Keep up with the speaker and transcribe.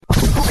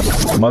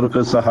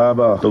Markaz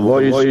Sahaba, the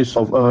voice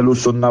of Ahlus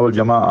Sunnah wal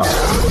Jama'ah.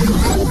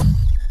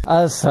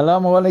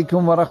 Assalamu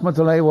alaikum wa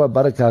rahmatullahi wa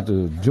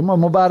barakatuh. Jummah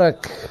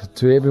Mubarak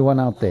to everyone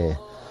out there.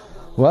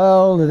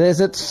 Well, there's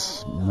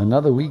it.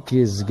 Another week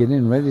is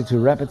getting ready to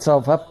wrap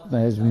itself up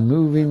as we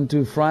move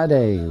into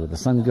Friday with the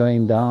sun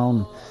going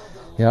down.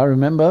 Yeah,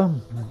 remember,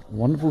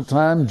 wonderful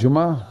time,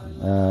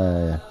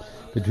 Jummah.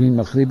 Between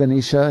Maghrib and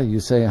Isha, you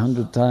say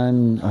 100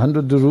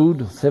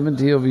 durood,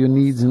 70 of your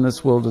needs in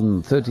this world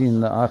and 30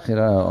 in the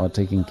Akhirah are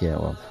taken care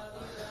of.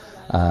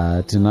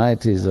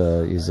 Tonight is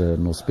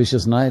an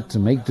auspicious night to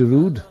make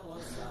durood.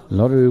 A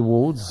lot of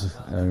rewards.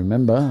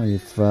 Remember,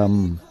 if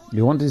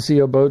you want to see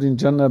your abode in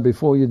Jannah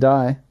before you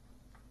die,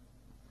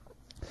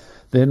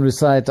 then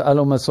recite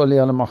Allahumma salli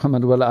ala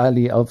Muhammad wal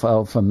ali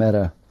alfa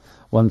mera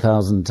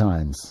 1,000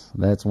 times.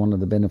 That's one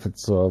of the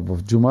benefits of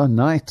Jummah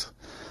night.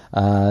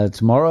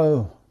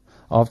 Tomorrow,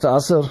 after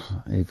Asr,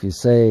 if you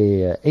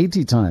say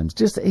 80 times,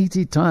 just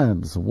 80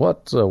 times,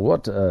 what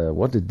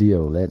a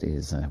deal that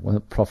is. What a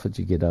profit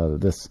you get out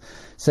of this.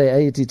 Say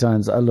 80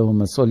 times,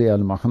 Allahumma salli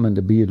ala Muhammad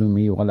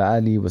nabiyyi wa ala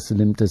ali wa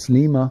sallim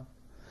taslima.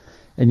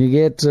 And you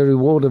get a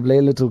reward of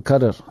Laylatul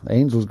Qadr. The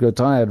angels grow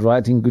tired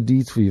writing good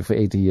deeds for you for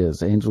 80 years.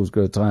 The angels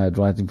grow tired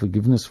writing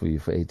forgiveness for you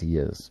for 80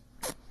 years.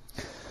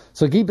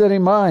 So keep that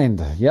in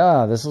mind.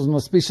 Yeah, this is an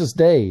auspicious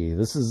day.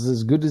 This is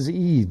as good as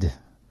Eid.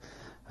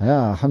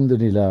 Yeah,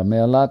 alhamdulillah. May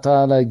Allah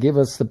Ta'ala give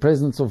us the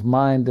presence of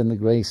mind and the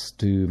grace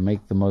to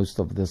make the most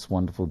of this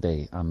wonderful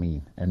day.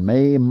 Ameen. And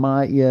may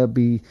my ear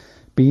being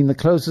the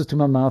closest to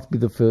my mouth be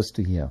the first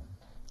to hear.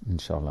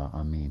 Inshallah.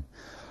 Ameen.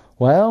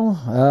 Well,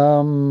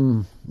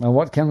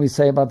 what can we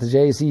say about the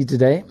JSE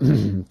today?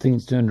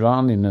 Things turned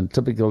around in a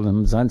typical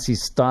Mzansi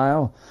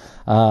style.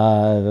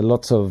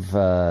 Lots of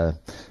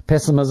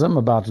pessimism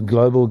about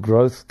global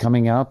growth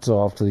coming out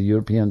after the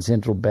European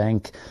Central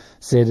Bank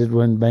said it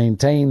would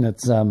maintain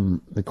its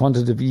the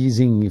quantitative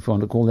easing, if you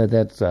want to call it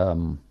that,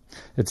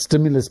 its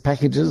stimulus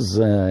packages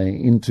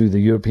into the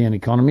European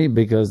economy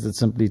because it's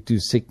simply too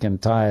sick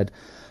and tired.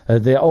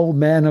 The old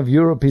man of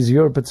Europe is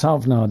Europe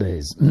itself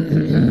nowadays.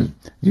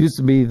 Used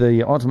to be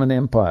the Ottoman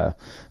Empire.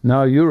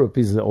 Now Europe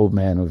is the old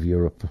man of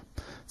Europe.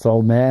 It's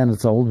old man,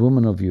 it's old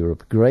woman of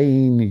Europe.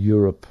 Greying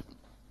Europe.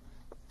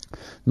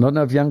 Not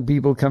enough young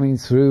people coming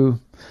through.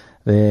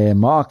 Their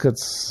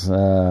markets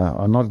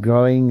are not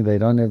growing. They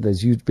don't have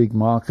those huge big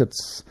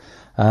markets.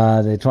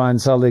 They try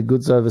and sell their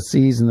goods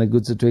overseas and their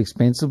goods are too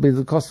expensive because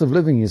the cost of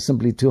living is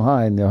simply too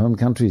high in their home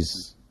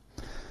countries.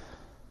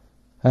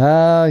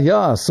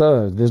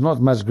 So there's not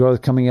much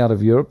growth coming out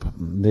of Europe.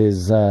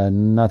 There's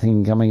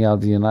nothing coming out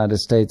of the United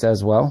States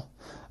as well.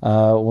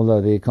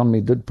 Although the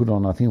economy did put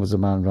on, I think it was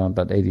around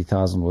about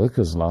 80,000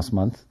 workers last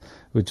month,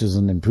 which is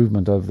an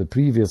improvement over the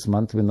previous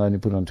month when they only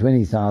put on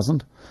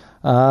 20,000.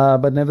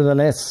 But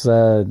nevertheless,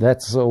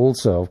 that's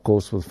also, of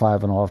course, with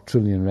 $5.5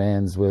 trillion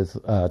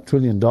 $1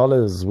 trillion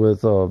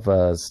worth of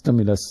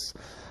stimulus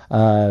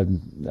under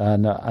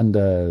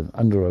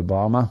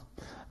Obama.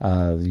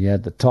 You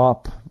had the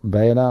top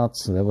bailouts,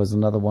 so there was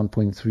another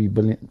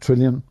 1.3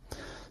 trillion.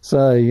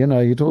 So, you're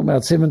talking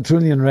about 7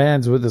 trillion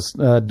rands worth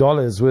of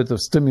dollars worth of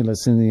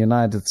stimulus in the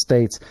United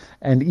States.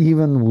 And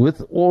even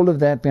with all of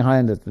that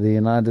behind it, the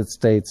United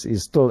States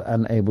is still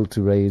unable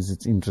to raise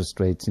its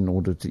interest rates in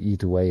order to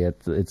eat away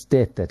at its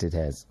debt that it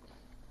has.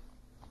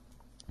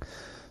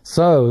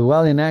 So,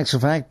 well, in actual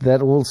fact,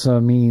 that also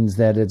means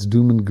that it's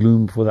doom and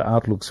gloom for the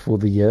outlooks for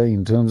the year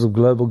in terms of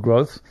global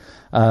growth.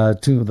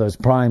 Two of those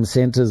prime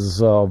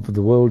centers of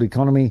the world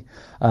economy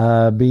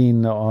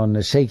being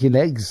on shaky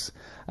legs.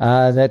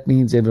 That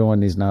means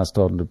everyone is now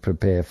starting to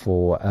prepare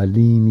for a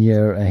lean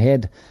year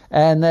ahead.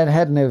 And that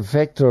had an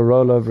effect, or a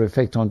rollover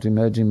effect, onto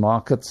emerging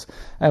markets.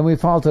 And we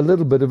felt a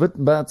little bit of it.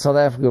 But South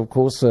Africa, of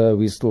course,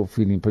 we're still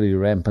feeling pretty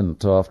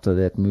rampant after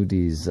that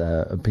Moody's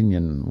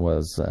opinion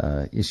was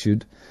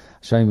issued.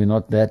 Showing we're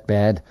not that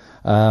bad.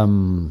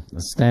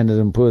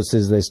 Standard & Poor's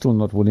says they're still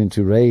not willing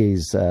to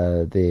raise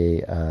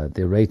their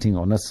rating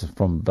on us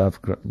from above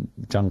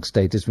junk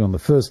status. We're on the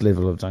first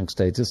level of junk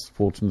status.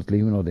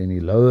 Fortunately, we're not any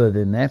lower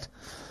than that.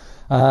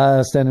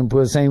 Standard &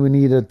 Poor's saying we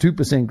need a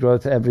 2%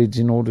 growth average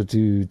in order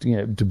to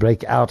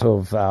break out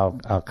of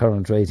our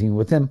current rating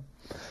with them.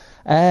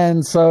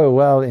 And so,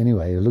 well,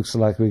 anyway, it looks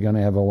like we're going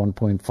to have a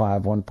 1.5,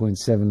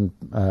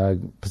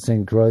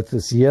 1.7% growth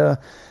this year.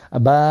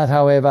 But,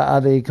 however,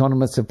 other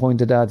economists have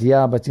pointed out,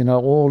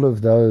 all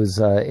of those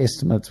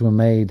estimates were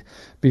made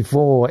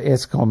before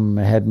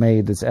Eskom had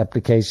made its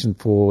application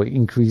for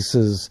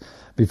increases,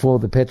 before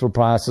the petrol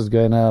price was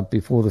going up,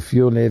 before the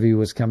fuel levy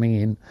was coming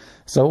in.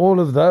 So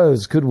all of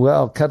those could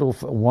well cut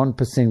off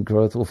 1%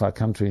 growth off our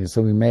country.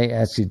 So we may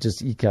actually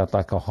just eke out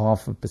like a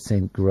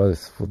 0.5%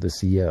 growth for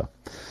this year.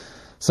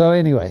 So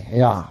anyway,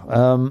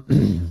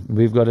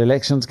 we've got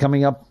elections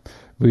coming up.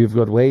 We've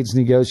got wage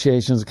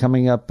negotiations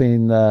coming up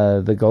in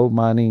the gold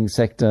mining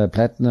sector,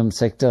 platinum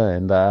sector,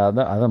 and the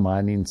other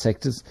mining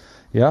sectors.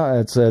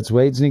 Yeah, it's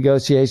wage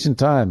negotiation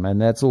time, and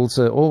that's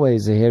also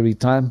always a hairy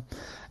time.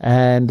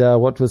 And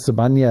what with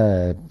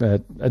Sibanye,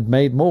 it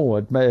made more.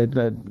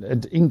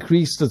 It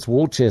increased its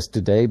war chest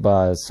today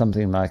by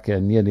something like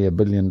nearly a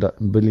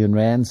billion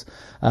rands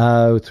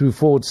through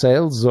forward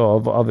sales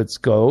of its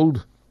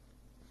gold.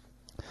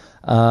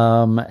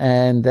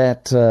 And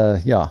that,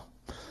 yeah.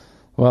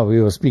 Well,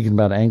 we were speaking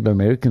about Anglo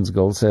American's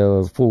gold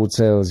sales, forward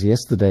sales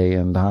yesterday,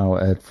 and how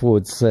it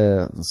forward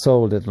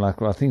sold at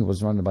like, I think it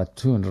was around about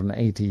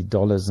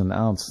 $280 an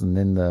ounce, and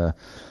then the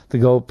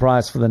gold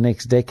price for the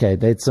next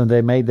decade. So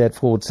they made that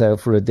forward sale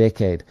for a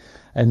decade,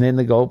 and then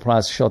the gold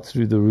price shot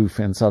through the roof,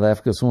 and South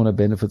Africa saw no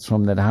benefits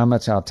from that. How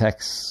much our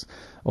tax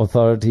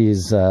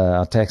authorities,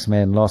 our tax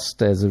man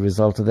lost as a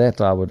result of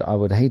that, I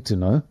would hate to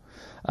know.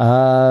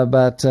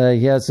 But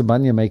here's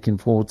Sibanye making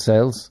forward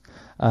sales.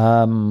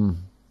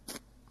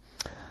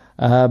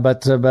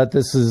 But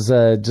this is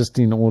just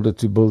in order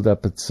to build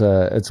up its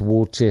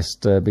war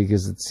chest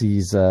because it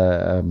sees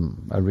a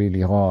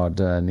really hard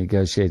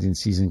negotiating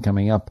season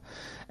coming up.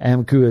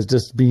 AMCU has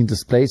just been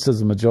displaced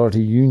as a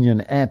majority union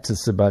at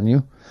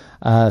Sibanye,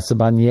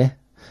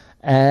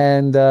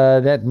 and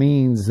that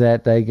means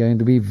that they're going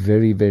to be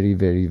very, very,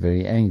 very,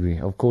 very angry.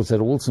 Of course, that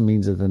also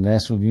means that the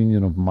National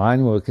Union of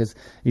Mine Workers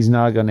is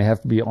now going to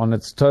have to be on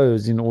its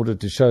toes in order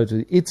to show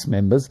to its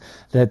members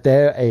that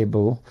they're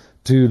able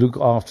to look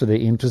after their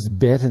interests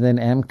better than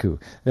AMCU.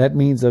 That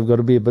means they've got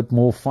to be a bit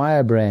more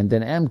firebrand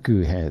than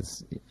AMCU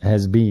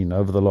has been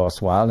over the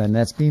last while, and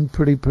that's been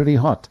pretty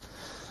hot.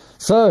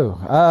 So,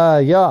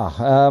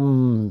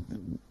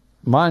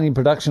 mining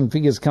production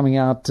figures coming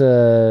out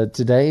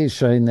today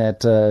showing that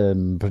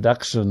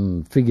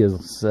production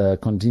figures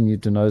continue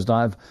to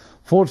nosedive.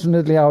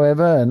 Fortunately,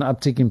 however, an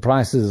uptick in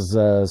prices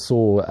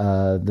saw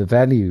the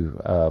value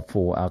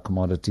for our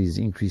commodities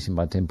increasing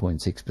by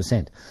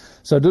 10.6%.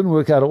 So it didn't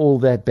work out all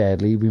that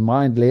badly. We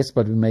mined less,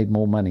 but we made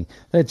more money.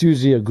 That's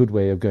usually a good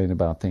way of going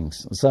about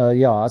things. So,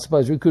 yeah, I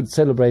suppose we could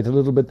celebrate a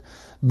little bit,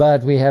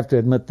 but we have to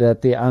admit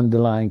that the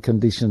underlying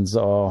conditions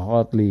are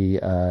hardly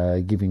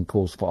giving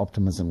cause for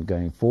optimism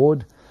going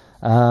forward.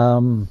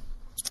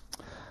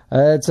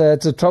 It's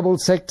a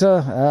troubled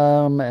sector,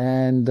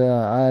 and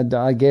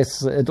I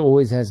guess it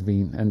always has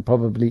been and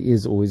probably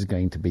is always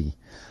going to be.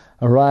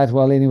 All right,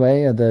 well,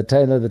 anyway, the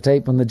tail of the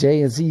tape on the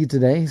JSE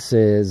today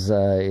says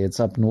it's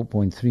up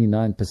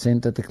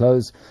 0.39% at the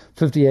close.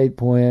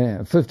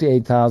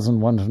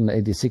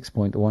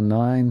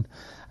 58,186.19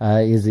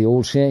 is the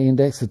all-share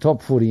index. The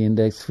top 40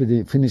 index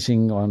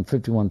finishing on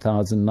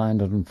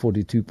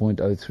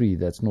 51,942.03.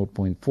 That's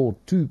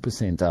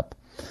 0.42% up.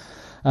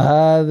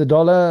 The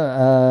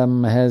dollar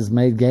has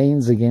made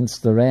gains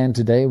against the rand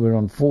today. We're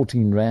on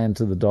 14 rand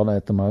to the dollar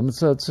at the moment,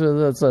 so it's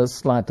a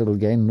slight little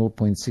gain,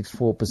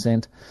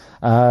 0.64%.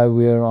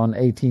 We're on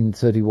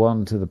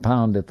 18.31 to the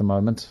pound at the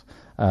moment,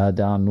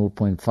 down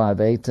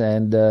 0.58,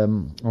 and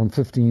on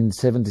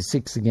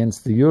 15.76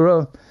 against the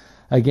euro.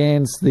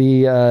 Against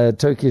the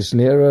Turkish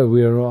lira,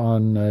 we're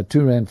on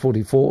 2.44 rand,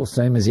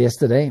 same as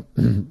yesterday.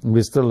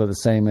 We're still the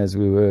same as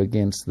we were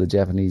against the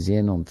Japanese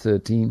yen on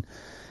 13.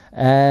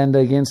 And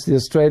against the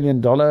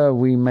Australian dollar,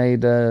 we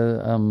made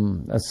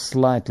a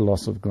slight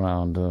loss of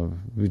ground.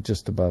 We're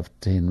just above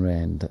 10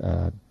 rand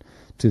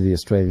to the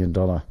Australian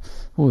dollar.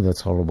 Oh, that's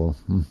horrible.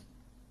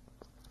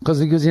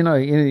 Because you know,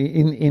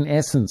 in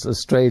essence,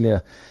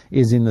 Australia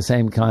is in the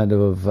same kind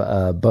of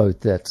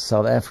boat that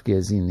South Africa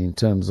is in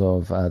terms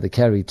of the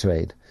carry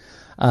trade.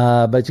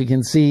 But you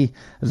can see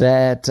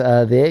that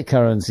their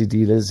currency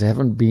dealers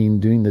haven't been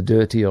doing the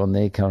dirty on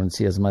their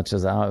currency as much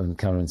as our own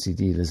currency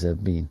dealers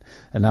have been,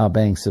 and our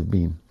banks have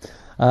been.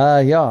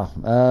 South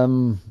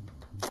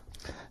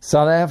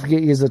Africa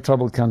is a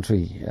troubled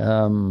country.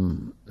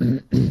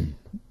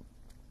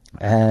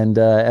 And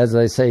as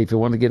I say, if you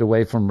want to get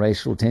away from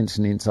racial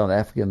tension in South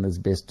Africa, then it's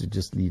best to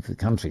just leave the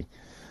country.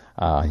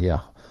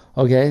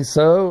 Okay,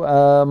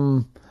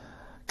 so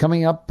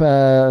coming up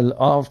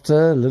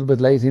after, a little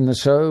bit late in the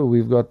show,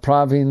 we've got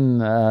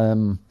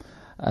Pravin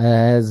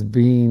has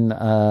been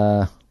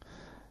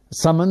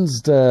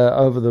summoned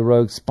over the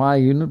rogue spy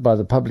unit by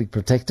the public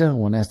protector.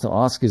 One has to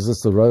ask, is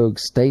this the rogue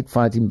state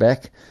fighting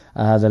back?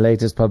 The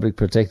latest public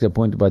protector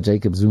appointed by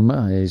Jacob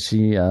Zuma, is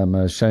she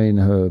showing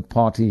her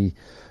party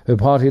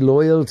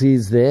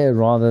loyalties there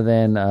rather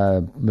than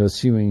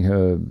pursuing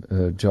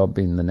her job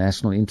in the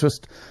national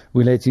interest?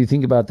 We'll let you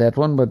think about that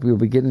one, but we'll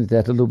be getting to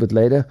that a little bit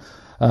later.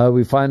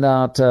 We find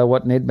out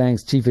what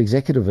Nedbank's chief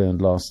executive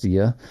earned last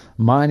year.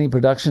 Mining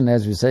production,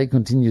 as we say,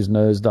 continues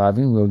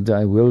nosediving.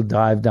 We'll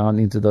dive down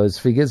into those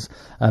figures.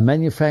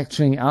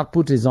 Manufacturing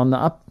output is on the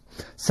up.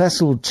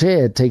 Sasol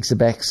chair takes a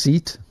back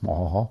seat.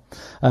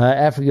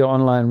 Africa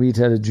online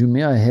retailer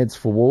Jumia heads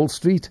for Wall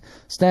Street.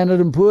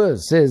 Standard &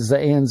 Poor's says the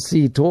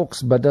ANC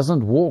talks but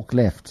doesn't walk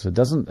left.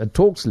 It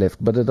talks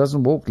left, but it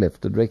doesn't walk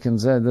left. It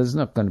reckons there's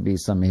not going to be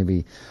some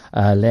heavy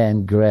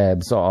land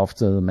grabs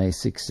after the May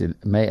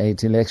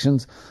 8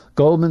 elections.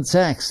 Goldman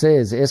Sachs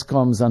says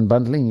Eskom's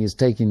unbundling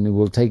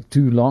will take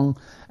too long,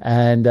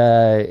 and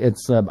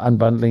its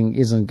unbundling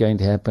isn't going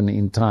to happen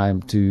in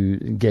time to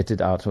get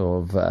it out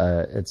of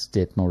its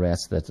debt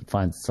morass that it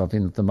finds itself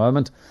in at the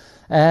moment.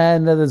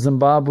 And the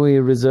Zimbabwe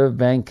Reserve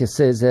Bank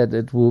says that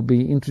it will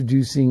be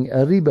introducing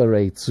a riba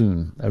rate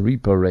soon. A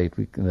repo rate,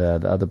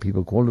 the other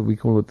people call it. We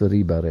call it the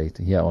riba rate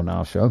here on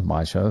our show,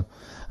 my show.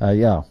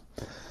 Yeah.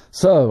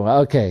 So,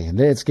 okay,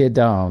 let's get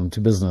down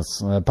to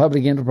business.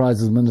 Public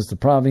Enterprises Minister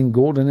Pravin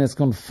Gordhan has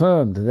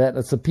confirmed that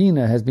a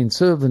subpoena has been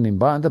served on him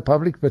by the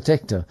Public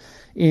Protector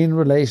in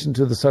relation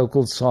to the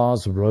so-called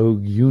SARS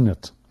rogue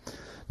unit.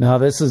 Now,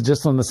 this is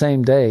just on the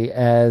same day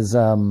as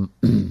the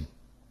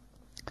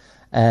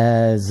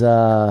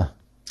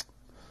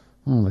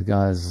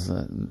guy's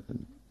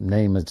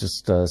name has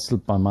just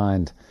slipped my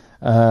mind.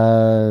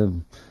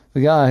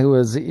 The guy who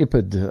was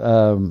IPID,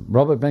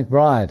 Robert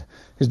McBride,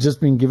 has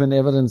just been given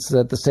evidence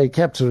that the state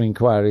capture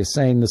inquiry is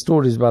saying the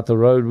stories about the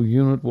road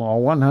unit were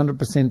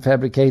 100%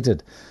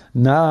 fabricated.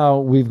 Now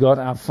we've got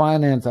our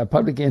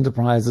public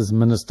enterprises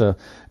minister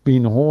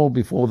being hauled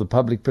before the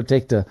public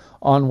protector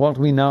on what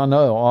we now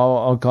know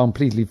are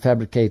completely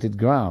fabricated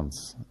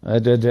grounds.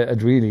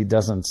 It really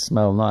doesn't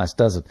smell nice,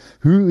 does it?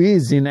 Who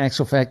is in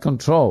actual fact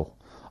control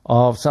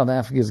of South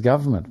Africa's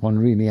government? One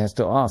really has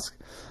to ask.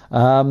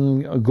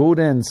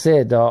 Gordhan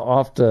said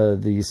after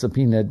the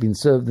subpoena had been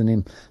served on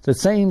him, the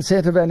same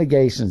set of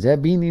allegations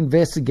have been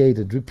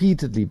investigated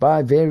repeatedly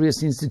by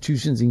various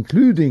institutions,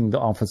 including the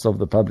Office of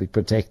the Public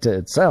Protector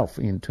itself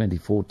in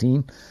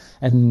 2014,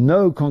 and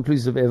no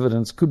conclusive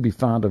evidence could be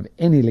found of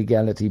any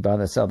legality by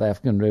the South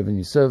African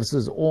Revenue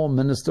Services or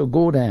Minister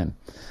Gordhan.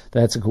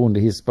 That's according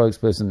to his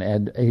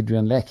spokesperson,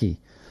 Adrian Lackey.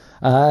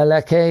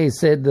 Lackey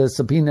said the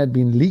subpoena had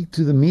been leaked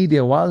to the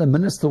media while the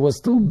minister was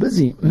still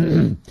busy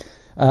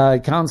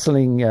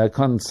consulting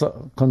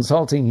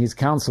his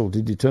counsel to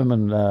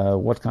determine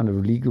what kind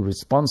of legal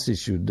response he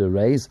should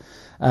raise.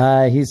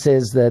 He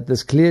says that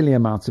this clearly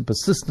amounts to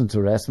persistent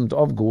harassment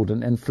of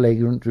Gordhan and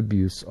flagrant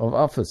abuse of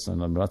office,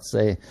 and I'm not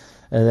saying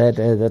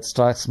that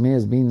strikes me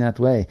as being that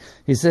way.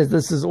 He says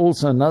this is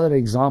also another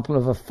example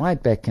of a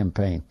fight-back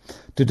campaign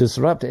to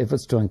disrupt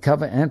efforts to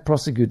uncover and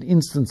prosecute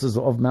instances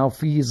of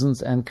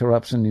malfeasance and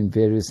corruption in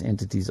various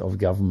entities of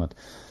government.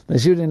 They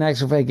should, in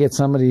actual fact, get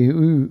somebody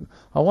who,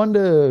 I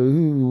wonder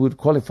who would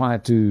qualify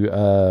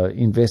to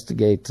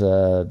investigate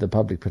the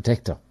public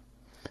protector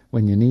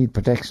when you need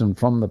protection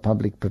from the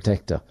public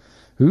protector.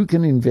 Who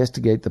can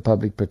investigate the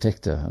public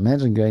protector?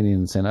 Imagine going in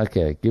and saying,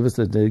 okay, give us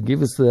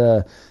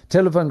the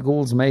telephone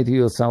calls made to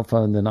your cell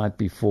phone the night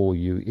before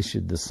you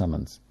issued the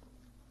summons.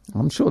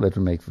 I'm sure that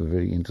would make for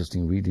very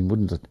interesting reading,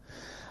 wouldn't it?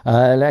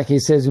 Like he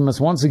says, we must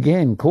once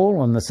again call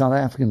on the South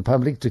African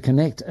public to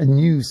connect a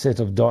new set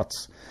of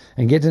dots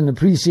and get an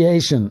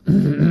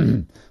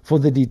appreciation for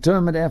the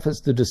determined efforts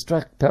to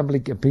distract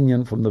public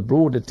opinion from the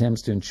broad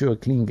attempts to ensure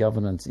clean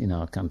governance in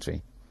our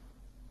country.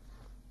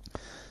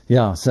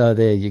 Yeah, so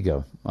there you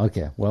go.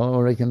 Okay, well, I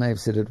reckon they've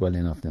said it well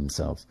enough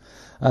themselves.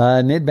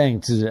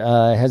 Nedbank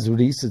has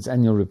released its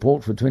annual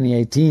report for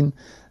 2018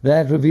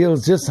 that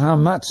reveals just how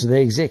much the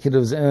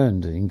executives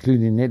earned,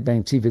 including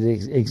Nedbank Chief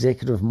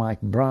Executive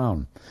Mike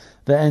Brown.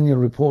 The annual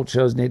report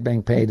shows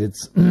Nedbank paid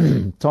its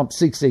top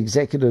 6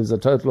 executives a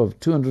total of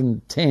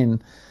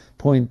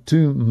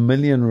 210.2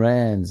 million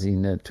rands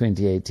in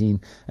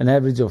 2018, an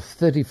average of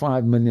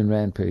 35 million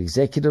rand per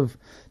executive.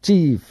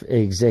 Chief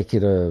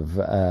Executive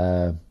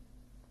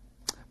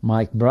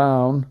Mike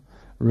Brown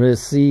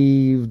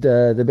received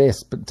the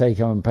best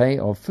take-home pay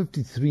of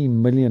 53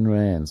 million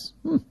rands.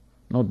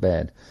 Not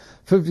bad.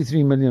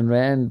 53 million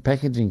rand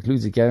package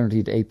includes a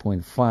guaranteed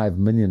 8.5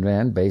 million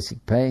rand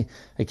basic pay,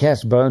 a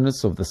cash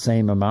bonus of the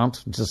same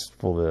amount, just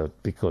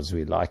because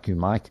we like you,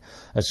 Mike,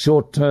 a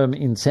short-term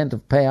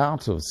incentive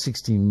payout of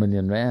 16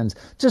 million rands,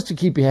 just to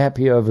keep you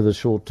happy over the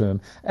short term,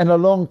 and a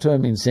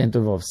long-term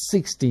incentive of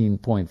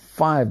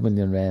 16.5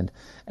 million rand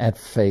at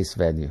face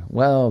value.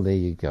 Well, there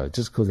you go,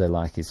 just because they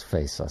like his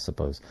face, I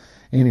suppose.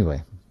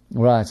 Anyway,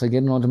 right, so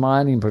getting on to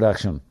mining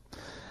production.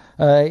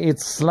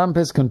 Its slump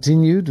has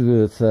continued,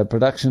 with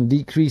production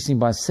decreasing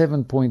by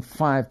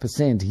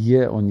 7.5%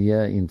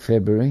 year-on-year in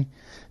February.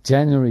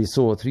 January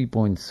saw a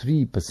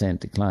 3.3%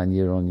 decline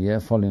year-on-year,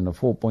 following a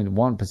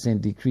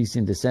 4.1% decrease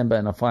in December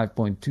and a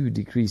 5.2%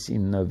 decrease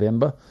in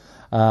November.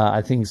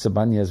 I think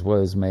Sabanya's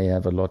woes may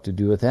have a lot to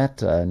do with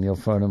that. Neil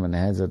Froneman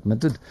has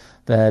admitted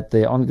that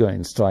the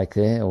ongoing strike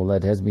there, or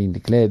that has been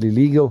declared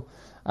illegal,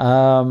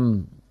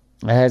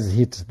 has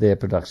hit their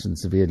production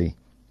severely.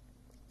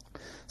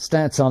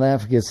 Stats South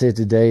Africa said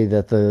today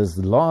that the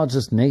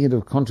largest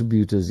negative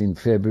contributors in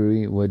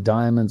February were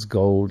diamonds,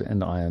 gold,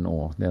 and iron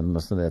ore.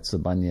 Most of that's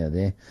Sabanya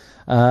there.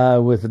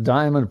 With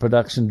diamond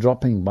production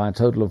dropping by a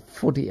total of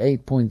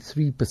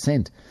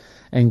 48.3%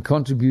 and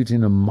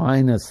contributing a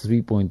minus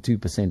 3.2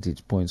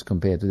 percentage points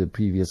compared to the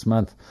previous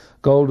month.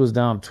 Gold was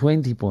down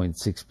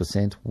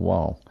 20.6%.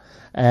 Wow.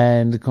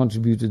 And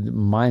contributed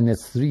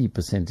minus 3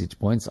 percentage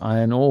points.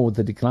 Iron ore, with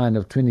a decline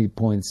of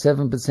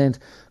 20.7%,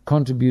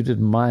 contributed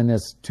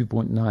minus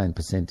 2.9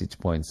 percentage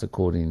points,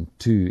 according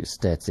to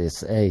Stats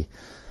SA.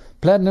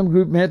 Platinum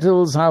group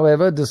metals,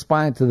 however,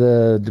 despite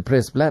the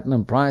depressed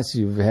platinum price,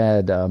 you've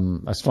had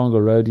a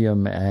stronger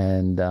rhodium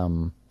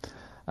and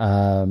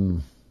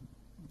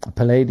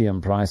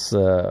palladium price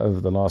over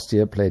the last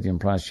year. Palladium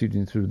price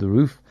shooting through the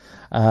roof,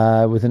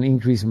 with an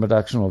increase in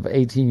production of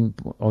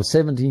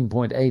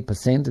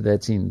 17.8%.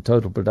 That's in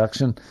total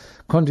production,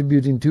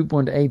 contributing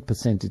 2.8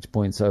 percentage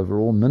points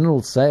overall.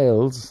 Mineral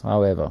sales,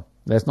 however,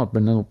 that's not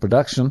mineral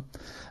production.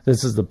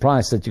 This is the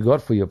price that you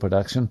got for your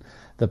production.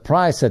 The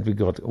price that we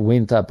got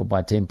went up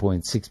by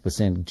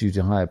 10.6% due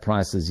to higher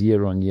prices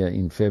year on year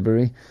in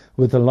February,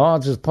 with the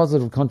largest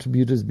positive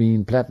contributors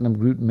being platinum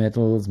group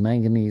metals,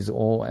 manganese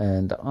ore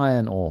and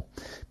iron ore.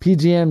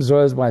 PGMs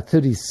rose by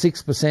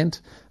 36%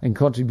 and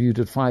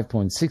contributed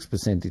 5.6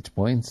 percentage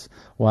points,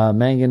 while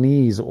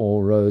manganese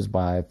ore rose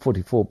by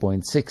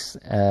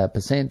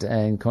 44.6%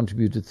 and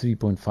contributed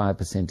 3.5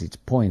 percentage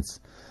points.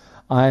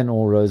 Iron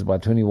ore rose by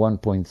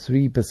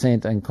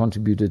 21.3% and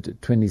contributed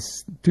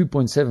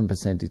 22.7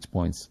 percentage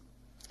points.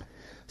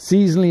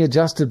 Seasonally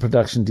adjusted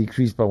production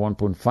decreased by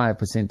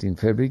 1.5% in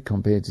February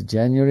compared to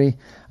January,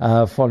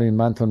 following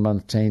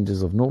month-on-month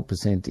changes of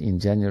 0% in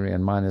January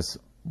and minus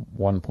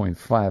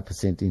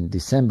 1.5% in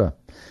December.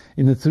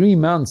 In the 3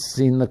 months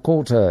in the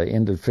quarter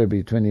ended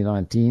February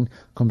 2019,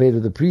 compared to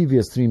the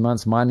previous 3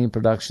 months, mining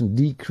production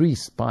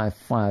decreased by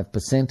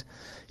 5%.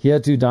 Here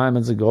too,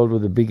 diamonds and gold were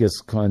the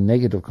biggest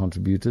negative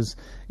contributors.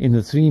 In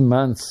the 3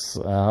 months,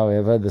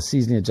 however, the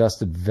seasonally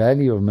adjusted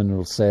value of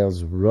mineral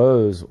sales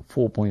rose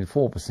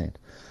 4.4%.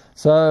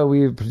 So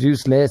we've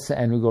produced less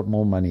and we got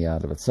more money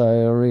out of it.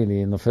 So really,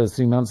 in the first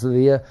 3 months of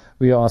the year,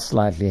 we are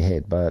slightly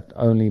ahead, but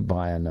only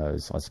by a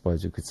nose, I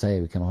suppose you could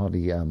say. We can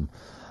hardly,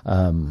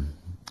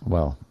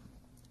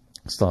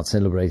 start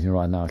celebrating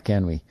right now,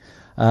 can we?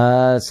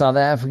 South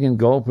African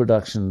gold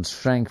production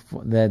shrank.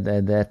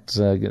 That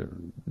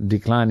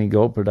declining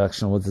gold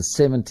production was the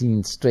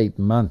 17th straight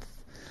month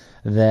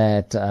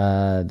that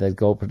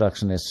gold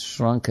production has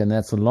shrunk, and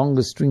that's the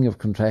longest string of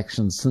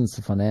contractions since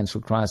the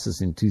financial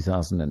crisis in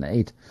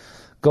 2008.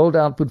 Gold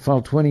output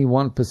fell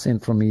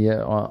 21% from a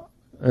year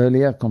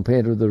earlier,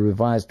 compared with the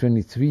revised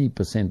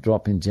 23%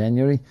 drop in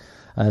January,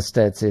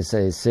 Stats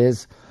SA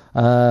says.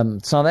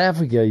 South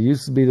Africa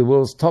used to be the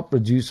world's top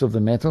producer of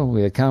the metal.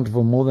 We accounted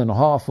for more than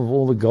half of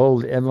all the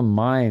gold ever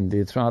mined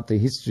throughout the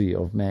history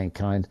of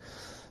mankind.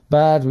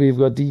 But we've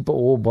got deeper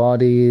ore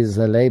bodies,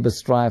 labour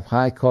strife,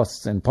 high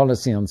costs and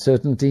policy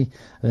uncertainty.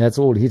 That's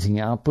all hitting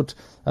output.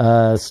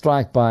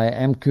 Strike by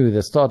AMCU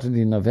that started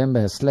in November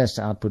has slashed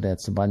output at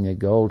Sibanye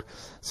Gold.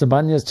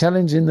 Sibanye is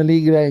challenging the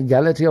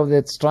legality of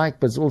that strike,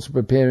 but it's also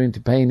preparing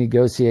to pay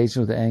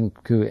negotiations with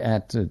AMCU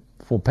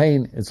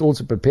It's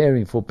also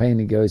preparing for pay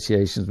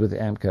negotiations with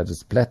AMCU at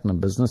its platinum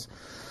business.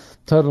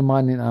 Total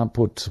mining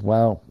output,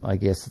 well, I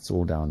guess it's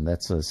all down.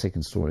 That's a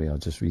second story I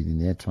was just reading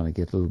there, trying to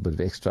get a little bit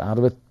of extra out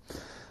of it.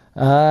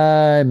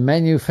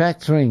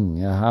 Manufacturing,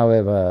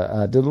 however,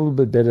 did a little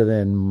bit better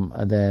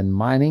than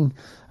mining.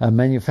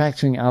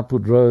 Manufacturing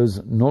output rose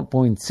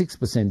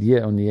 0.6%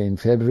 year on year in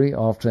February,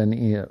 after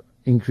an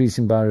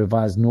increasing by a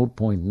revised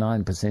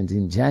 0.9%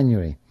 in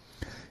January.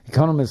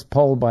 Economists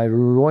polled by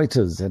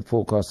Reuters had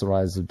forecast a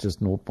rise of just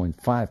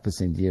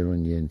 0.5% year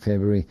on year in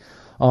February.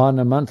 On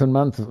a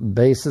month-on-month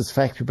basis,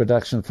 factory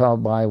production fell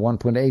by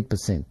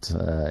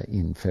 1.8%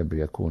 in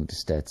February, according to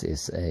Stats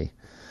SA.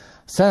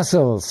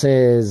 Sasol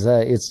says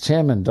its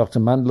chairman, Dr.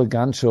 Mandla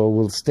Ganshaw,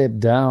 will step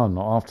down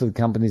after the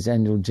company's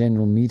annual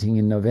general meeting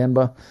in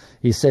November.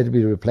 He's said to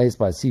be replaced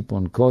by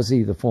Sipho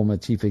Nkosi, the former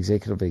chief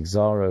executive of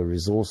Exxaro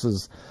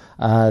Resources.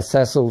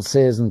 Sasol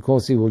says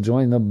Nkosi will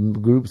join the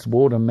group's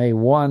board on May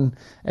 1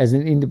 as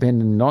an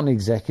independent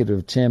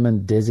non-executive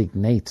chairman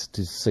designate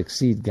to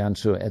succeed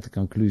Ganshaw at the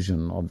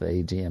conclusion of the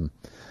AGM.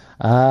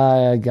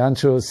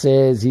 Ganshaw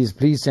says he's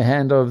pleased to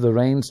hand over the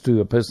reins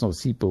to a person of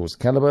Sipho's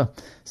caliber,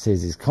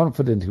 says he's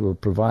confident he will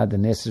provide the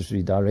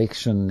necessary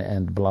direction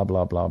and blah,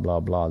 blah, blah,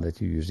 blah, blah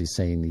that you usually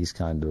say in these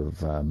kind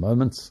of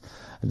moments.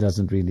 It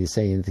doesn't really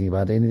say anything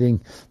about anything.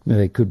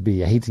 They could be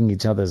hating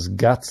each other's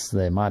guts.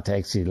 They might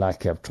actually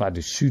have tried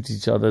to shoot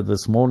each other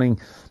this morning,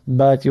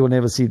 but you'll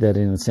never see that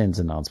in a SENS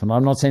announcement.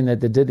 I'm not saying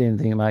that they did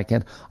anything like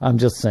it. I'm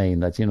just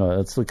saying that,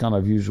 it's the kind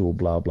of usual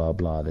blah, blah,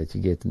 blah that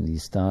you get in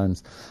these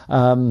times.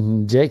 Board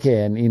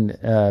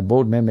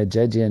member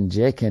JJ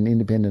Njeke, an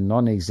independent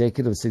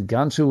non-executive, said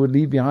Ganshaw would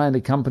leave behind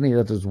a company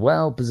that is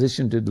well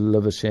positioned to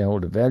deliver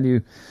shareholder value.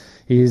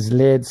 He's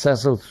led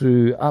Sasol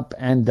through up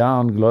and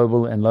down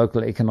global and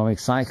local economic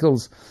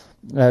cycles,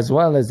 as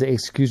well as the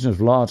execution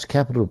of large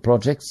capital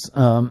projects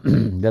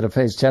that have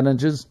faced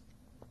challenges,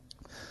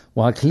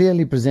 while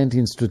clearly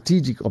presenting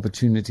strategic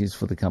opportunities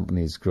for the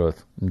company's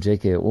growth.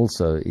 Njeke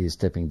also is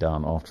stepping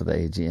down after the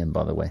AGM,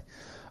 by the way.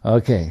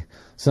 Okay,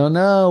 so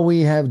now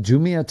we have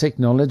Jumia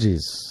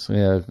Technologies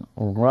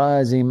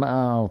rising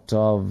out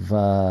of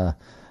the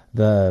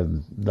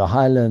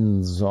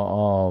highlands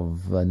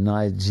of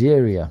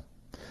Nigeria.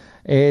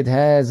 It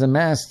has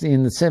amassed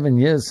in the 7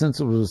 years since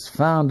it was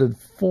founded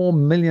 4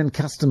 million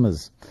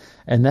customers.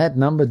 And that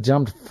number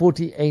jumped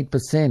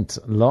 48%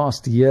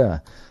 last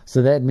year.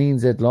 So that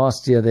means that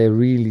last year they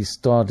really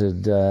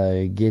started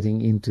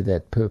getting into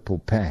that purple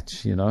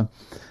patch,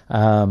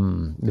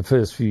 The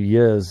first few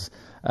years,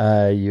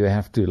 you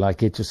have to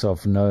get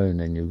yourself known,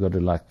 and you've got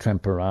to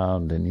tramp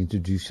around and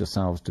introduce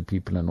yourselves to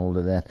people and all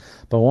of that.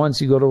 But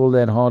once you got all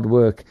that hard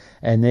work,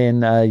 and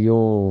then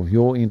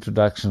your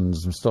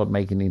introductions, start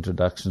making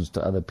introductions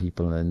to other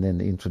people, and then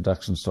the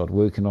introductions start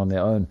working on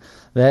their own,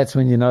 that's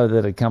when you know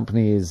that a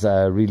company is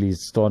really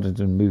starting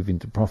to move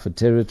into profit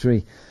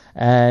territory.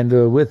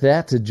 And with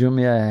that,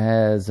 Jumia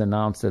has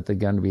announced that they're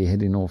going to be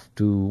heading off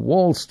to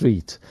Wall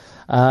Street.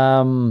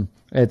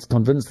 It's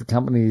convinced the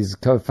company's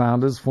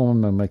co-founders,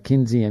 former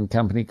McKinsey and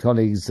Company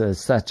colleagues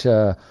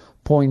Sacha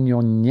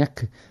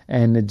Poignoniak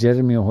and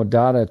Jeremy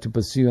Hodara, to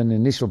pursue an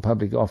initial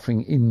public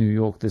offering in New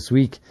York this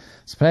week.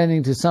 It's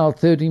planning to sell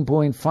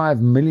 13.5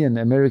 million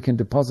American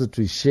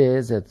depository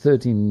shares at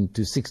 $13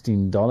 to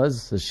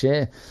 $16 a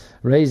share,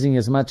 raising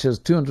as much as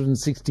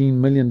 $216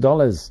 million.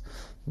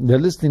 The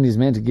listing is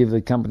meant to give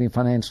the company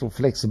financial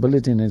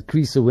flexibility and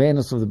increase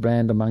awareness of the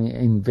brand among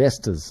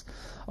investors.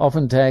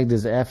 Often tagged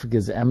as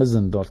Africa's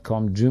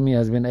Amazon.com, Jumia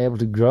has been able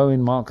to grow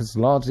in markets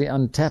largely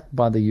untapped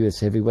by the US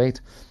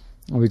heavyweight,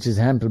 which is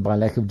hampered by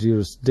lack of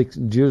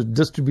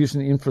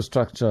distribution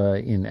infrastructure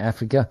in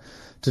Africa.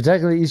 To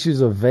tackle the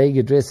issues of vague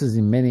addresses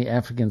in many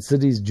African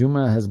cities,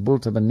 Jumia has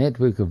built up a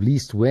network of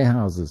leased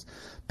warehouses,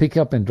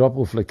 pick-up and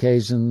drop-off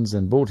locations,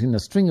 and brought in a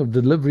string of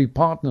delivery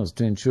partners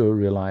to ensure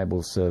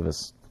reliable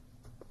service.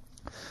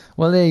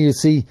 Well, there you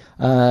see,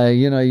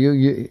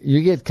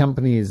 you get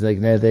companies,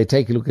 they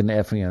take a look in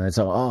Africa and they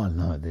say, oh,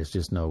 no, there's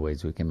just no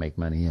ways we can make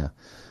money here.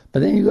 But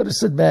then you've got to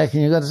sit back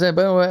and you've got to say,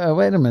 but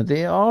wait a minute,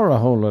 there are a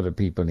whole lot of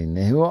people in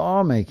there who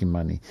are making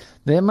money.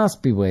 There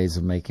must be ways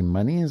of making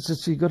money. It's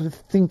just you've got to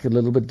think a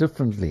little bit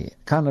differently,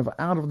 kind of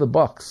out of the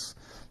box.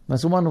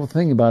 That's a wonderful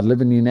thing about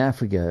living in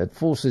Africa. It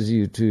forces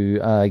you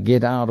to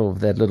get out of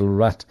that little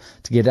rut,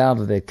 to get out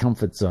of that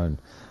comfort zone.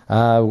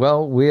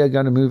 Well, we are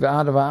going to move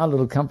out of our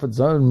little comfort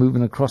zone,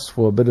 moving across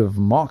for a bit of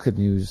market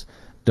news.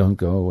 Don't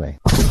go away.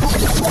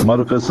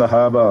 Markaz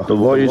Sahaba, the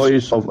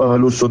voice of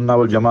Ahlus Sunnah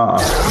wal Jama'ah.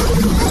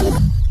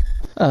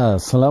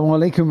 Assalamu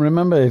alaikum.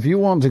 Remember, if you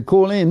want to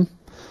call in,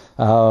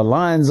 our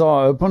lines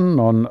are open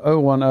on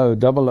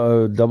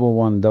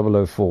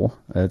 010-0011-004.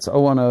 It's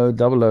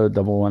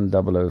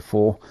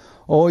 010-0011-004.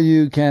 Or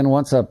you can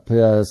WhatsApp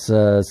us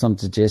some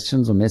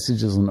suggestions or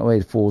messages on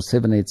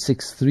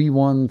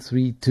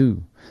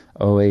 084-786-3132.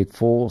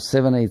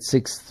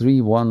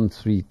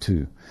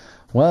 084-786-3132.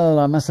 Well,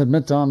 I must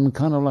admit, I'm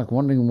kind of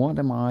wondering, what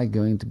am I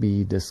going to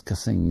be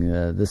discussing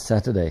this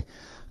Saturday?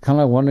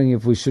 Kind of wondering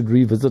if we should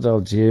revisit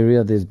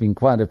Algeria. There's been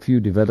quite a few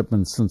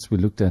developments since we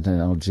looked at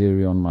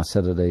Algeria on my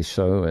Saturday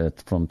show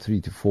from 3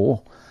 to 4.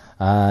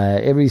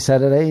 Every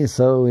Saturday,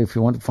 so if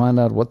you want to find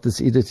out what this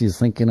idiot is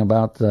thinking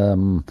about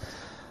the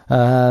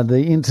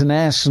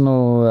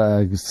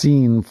international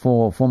scene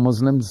for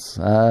Muslims,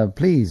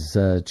 please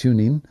tune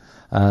in.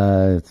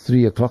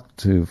 3 o'clock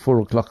to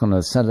 4 o'clock on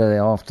a Saturday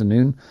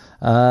afternoon.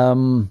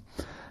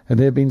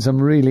 There have been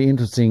some really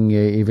interesting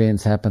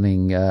events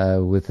happening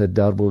with the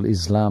Darbul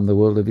Islam, the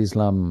world of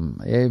Islam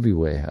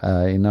everywhere.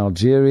 In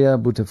Algeria,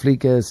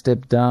 Bouteflika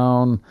stepped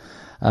down.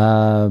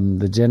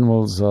 The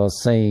generals are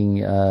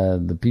saying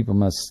the people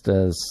must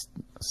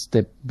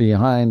step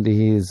behind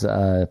his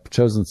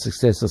chosen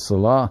successor,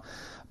 Salah.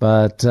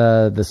 But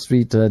the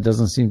street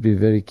doesn't seem to be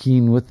very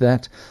keen with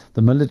that.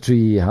 The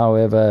military,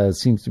 however,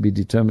 seems to be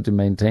determined to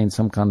maintain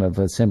some kind of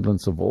a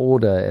semblance of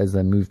order as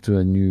they move to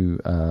a new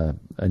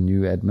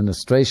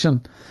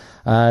administration.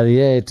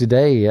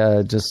 Today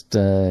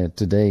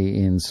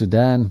in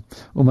Sudan,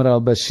 Umar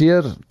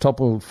al-Bashir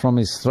toppled from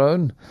his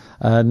throne.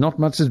 Not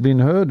much has been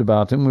heard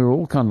about him. We're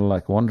all kind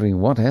of wondering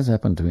what has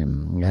happened to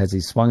him. Has he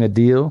swung a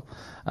deal?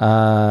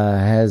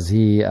 Has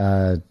he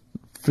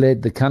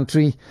fled the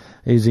country?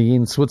 Is he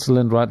in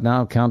Switzerland right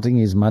now counting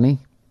his money?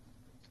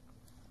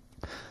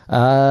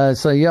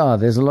 There's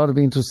a lot of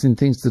interesting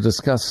things to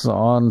discuss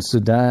on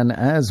Sudan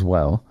as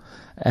well.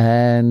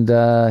 And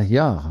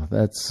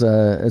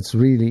it's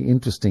really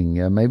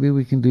interesting. Maybe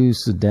we can do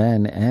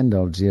Sudan and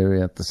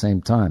Algeria at the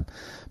same time,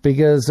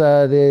 because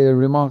there are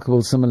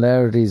remarkable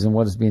similarities in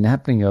what has been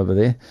happening over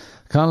there.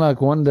 Kind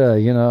of wonder,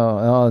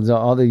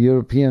 are the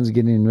Europeans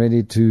getting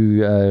ready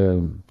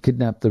to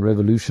kidnap the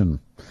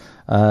revolution?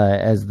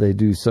 As they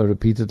do so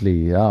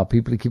repeatedly.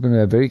 People are keeping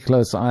a very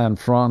close eye on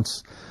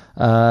France,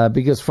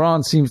 because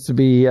France seems to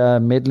be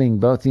meddling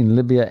both in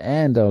Libya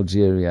and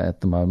Algeria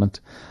at the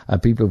moment.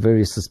 People are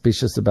very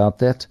suspicious about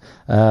that.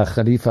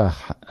 Khalifa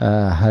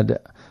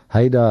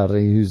Haidar,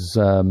 who's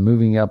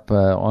moving up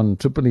on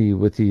Tripoli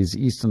with his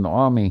Eastern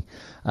Army,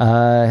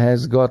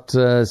 has got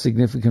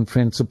significant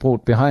French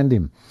support behind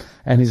him.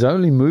 And he's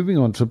only moving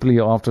on Tripoli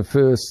after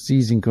first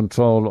seizing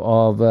control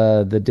of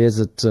the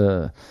desert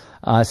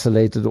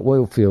isolated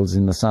oil fields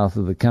in the south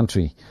of the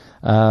country,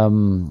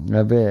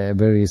 very,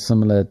 very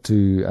similar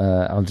to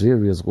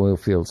Algeria's oil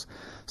fields.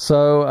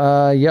 So,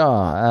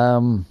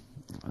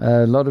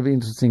 a lot of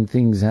interesting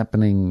things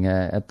happening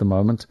at the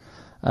moment.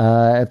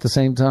 At the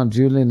same time,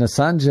 Julian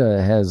Assange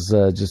has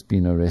just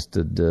been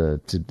arrested.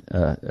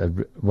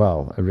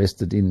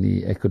 Arrested in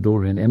the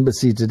Ecuadorian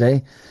embassy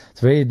today.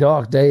 It's a very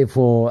dark day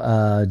for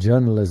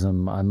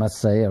journalism, I must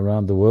say,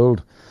 around the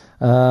world.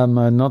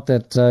 Not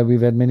that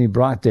we've had many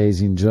bright days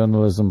in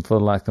journalism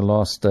for like the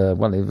last,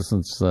 ever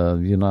since the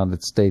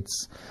United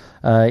States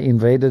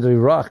invaded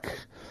Iraq.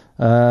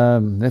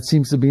 That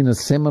seems to have been a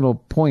seminal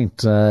point.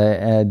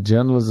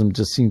 Journalism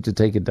just seemed to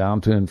take a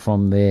downturn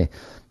from there,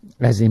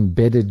 as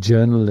embedded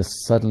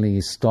journalists suddenly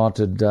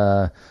started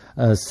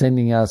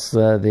sending us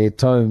their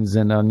tomes,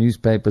 and our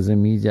newspapers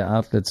and media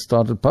outlets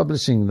started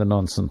publishing the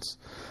nonsense.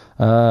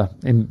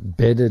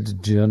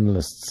 Embedded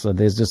journalists. So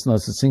there's just no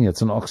such thing.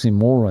 It's an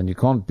oxymoron. You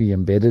can't be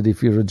embedded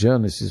if you're a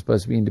journalist. You're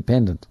supposed to be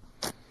independent.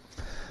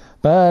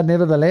 But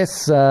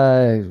nevertheless,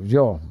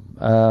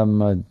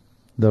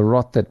 the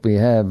rot that we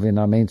have in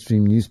our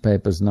mainstream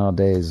newspapers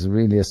nowadays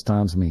really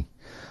astounds me.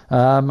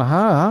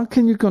 How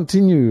can you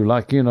continue,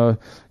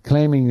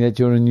 claiming that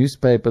you're a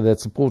newspaper that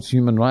supports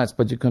human rights,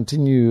 but you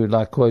continue,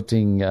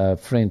 quoting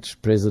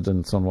French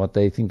presidents on what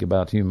they think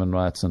about human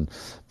rights, and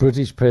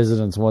British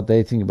presidents on what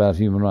they think about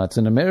human rights,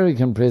 and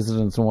American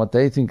presidents on what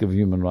they think of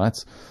human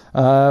rights,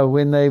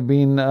 when they've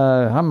been,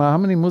 how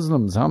many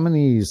Muslims, how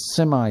many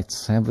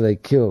Semites have they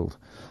killed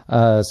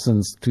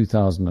since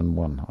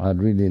 2001?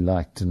 I'd really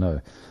like to know.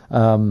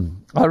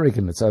 I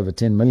reckon it's over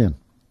 10 million.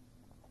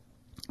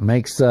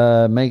 Makes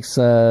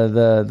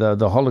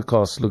the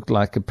Holocaust look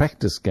like a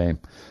practice game,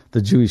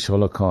 the Jewish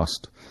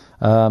Holocaust.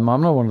 I'm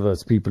not one of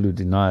those people who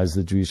denies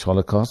the Jewish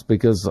Holocaust,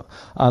 because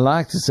I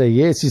like to say,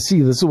 yes, you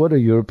see, this is what the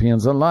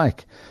Europeans are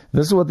like.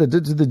 This is what they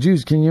did to the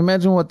Jews. Can you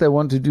imagine what they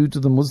want to do to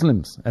the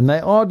Muslims? And they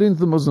are doing to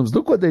the Muslims.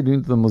 Look what they're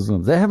doing to the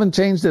Muslims. They haven't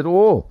changed at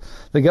all.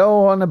 They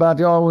go on about,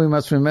 we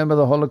must remember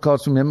the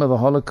Holocaust, remember the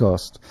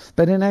Holocaust.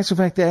 But in actual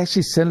fact, they're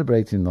actually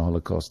celebrating the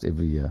Holocaust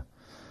every year.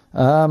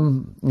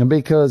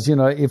 Because,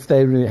 if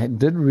they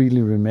did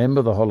really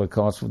remember the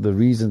Holocaust for the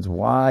reasons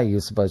why you're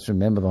supposed to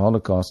remember the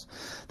Holocaust,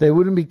 they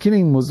wouldn't be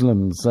killing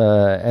Muslims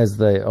as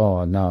they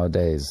are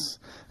nowadays.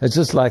 It's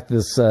just like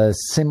this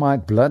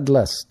Semite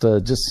bloodlust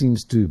just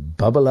seems to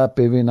bubble up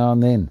every now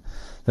and then.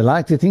 They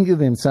like to think of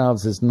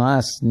themselves as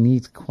nice,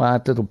 neat,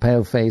 quiet, little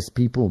pale-faced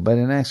people, but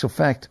in actual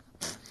fact,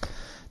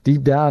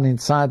 deep down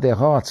inside their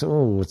hearts,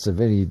 it's a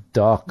very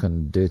dark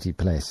and dirty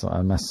place,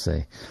 I must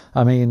say.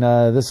 I mean,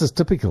 this is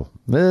typical.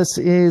 This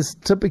is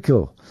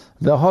typical.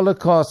 The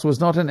Holocaust was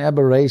not an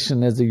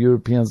aberration, as the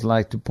Europeans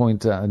like to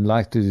point and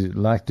like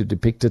to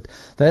depict it.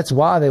 That's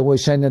why they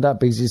always shine it up,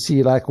 because you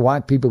see,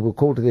 white people will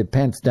call to their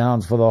pants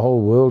down for the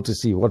whole world to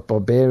see what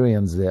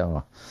barbarians they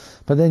are.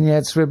 But then you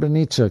had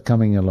Srebrenica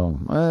coming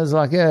along. It's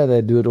like,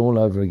 they do it all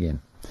over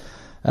again.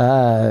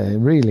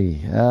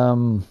 Really.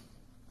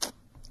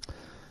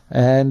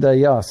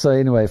 So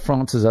anyway,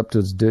 France is up to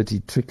its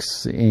dirty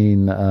tricks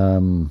in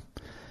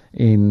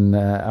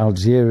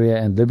Algeria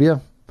and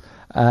Libya.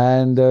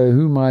 And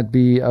who might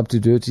be up to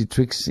dirty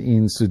tricks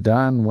in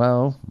Sudan?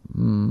 Well,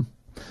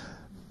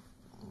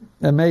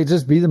 it may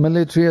just be the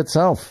military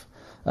itself.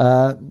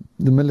 The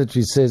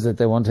military says that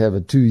they want to have a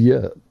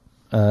 2-year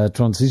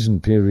transition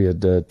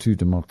period to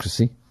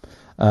democracy,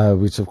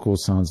 which of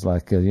course sounds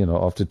like,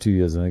 after 2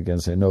 years they're going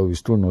to say, no, we're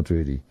still not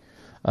ready.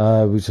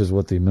 Which is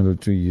what the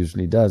military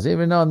usually does.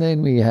 Every now and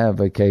then we have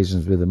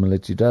occasions where the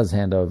military does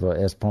hand over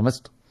as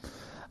promised.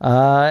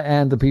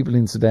 And the people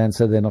in Sudan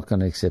say they're not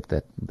going to accept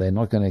that. They're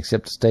not going to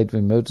accept a state of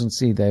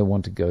emergency. They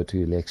want to go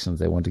to elections.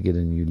 They want to get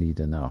a new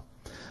leader now.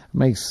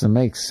 Makes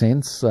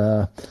sense.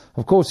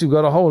 Of course, you've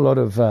got a whole lot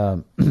of...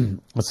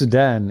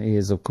 Sudan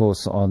is, of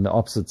course, on the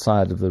opposite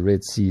side of the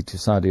Red Sea to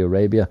Saudi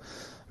Arabia.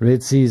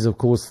 Red Sea is, of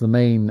course, the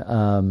main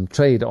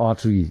trade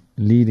artery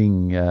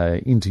leading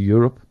into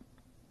Europe.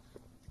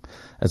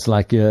 It's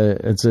like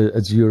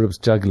it's Europe's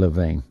jugular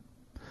vein.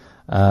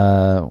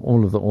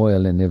 All of the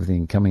oil and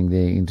everything coming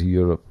there into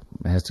Europe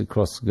has to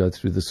go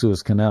through the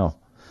Suez Canal.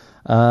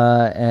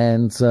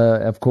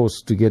 Of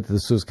course, to get to the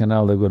Suez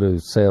Canal, they've got to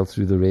sail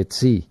through the Red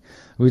Sea,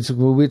 which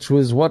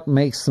was what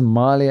makes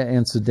Somalia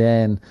and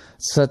Sudan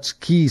such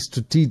key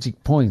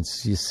strategic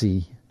points, you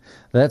see.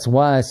 That's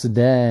why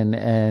Sudan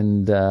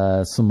and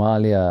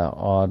Somalia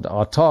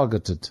are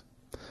targeted.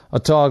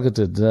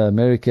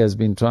 America has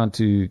been trying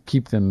to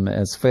keep them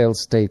as failed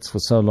states for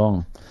so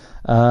long.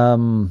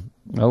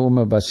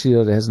 Omar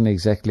Bashir hasn't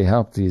exactly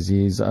helped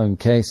his own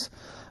case.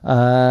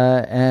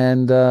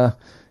 Because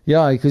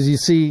you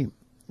see,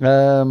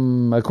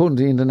 according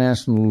to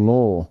international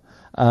law,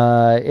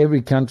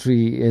 every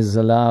country is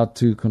allowed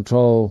to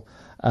control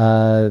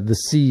the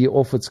sea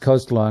off its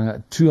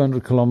coastline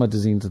 200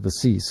 kilometers into the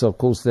sea. So, of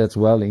course, that's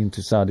well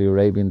into Saudi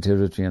Arabian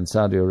territory, and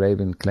Saudi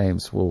Arabian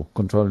claims for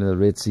controlling the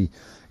Red Sea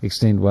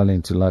extend well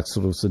into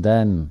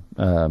Sudan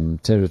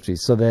territory.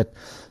 So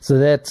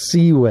that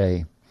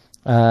seaway,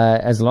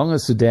 as long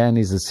as Sudan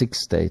is a sick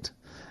state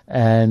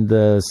and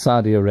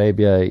Saudi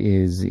Arabia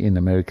is in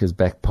America's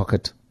back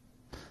pocket,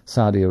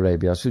 Saudi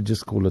Arabia, I should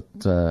just call it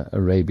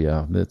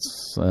Arabia.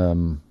 That's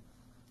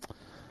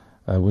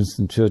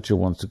Winston Churchill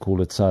wants to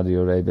call it Saudi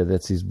Arabia.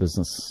 That's his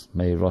business.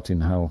 May he rot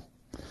in hell.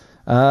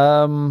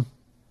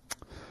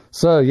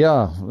 Saudi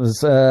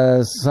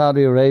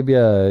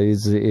Arabia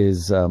is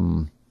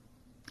the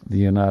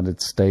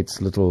United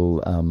States'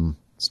 little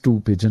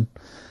stool pigeon.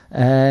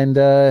 And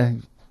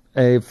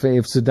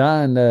if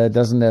Sudan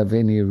doesn't have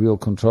any real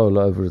control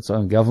over its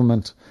own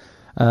government,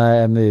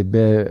 and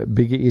the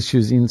bigger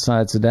issues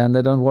inside Sudan,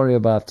 they don't worry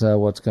about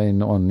what's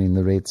going on in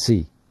the Red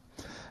Sea.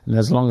 And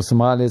as long as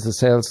Somalia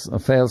is a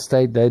failed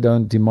state, they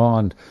don't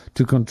demand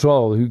to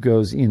control who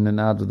goes in and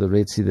out of the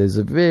Red Sea. There's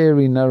a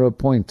very narrow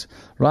point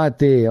right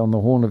there on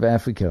the Horn of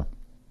Africa.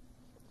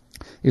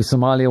 If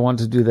Somalia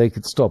wanted to, they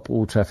could stop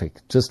all traffic,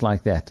 just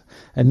like that.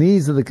 And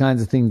these are the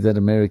kinds of things that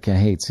America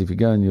hates. If you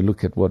go and you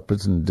look at what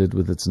Britain did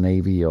with its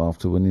navy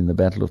after winning the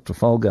Battle of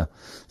Trafalgar,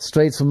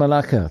 Straits of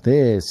Malacca,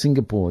 there,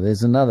 Singapore,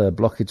 there's another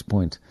blockage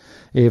point.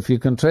 If you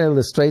control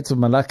the Straits of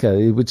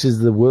Malacca, which is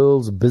the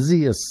world's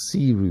busiest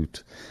sea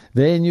route,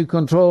 then you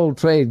control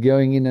trade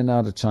going in and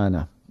out of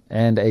China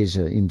and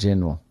Asia in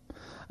general.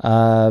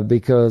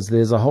 Because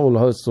there's a whole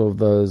host of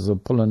those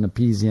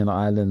Polynesian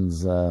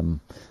islands,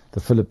 the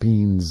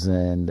Philippines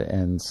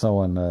and so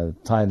on,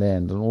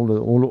 Thailand and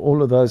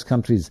all of those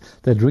countries,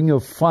 that ring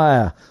of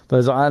fire,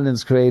 those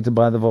islands created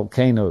by the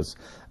volcanoes.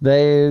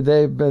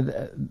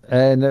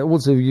 And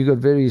also you got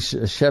very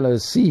shallow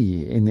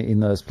sea in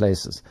those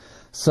places.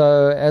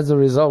 So as a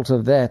result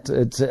of that,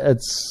 it's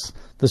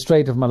the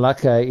Strait of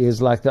Malacca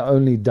is like the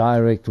only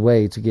direct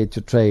way to get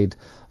your trade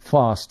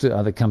fast to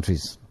other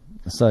countries.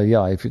 So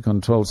yeah, if you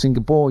control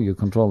Singapore, you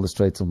control the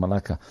Straits of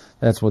Malacca.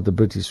 That's what the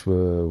British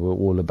were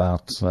all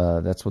about.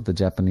 That's what the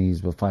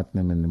Japanese were fighting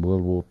them in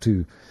World War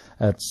II.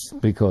 That's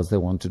because they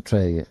want to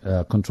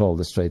control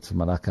the Straits of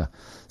Malacca.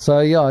 So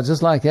yeah,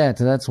 just like that.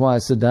 That's why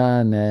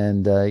Sudan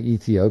and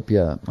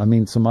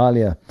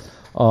Somalia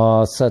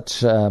are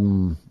such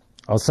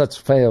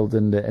failed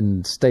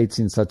and states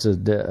in such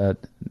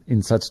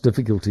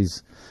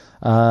difficulties.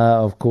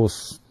 Of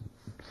course,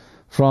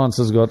 France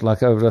has got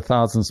like over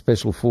 1,000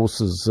 special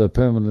forces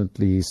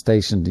permanently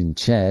stationed in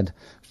Chad,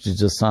 which is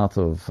just south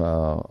of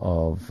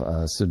or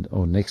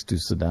next to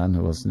Sudan,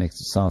 or was next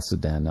to South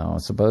Sudan now, I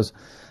suppose.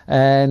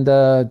 And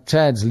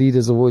Chad's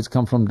leaders have always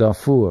come from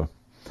Darfur.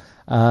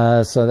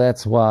 So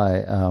that's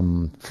why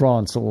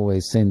France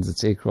always sends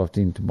its aircraft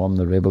in to bomb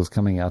the rebels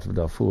coming out of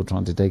Darfur,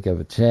 trying to take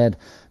over Chad,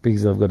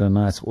 because they've got a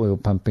nice oil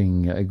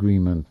pumping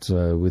agreement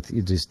with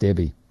Idris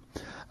Deby.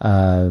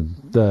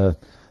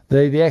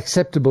 The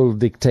acceptable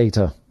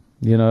dictator,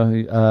 you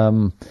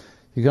kind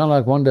of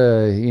like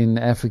wonder in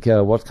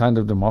Africa what kind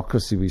of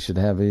democracy we should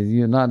have. The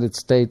United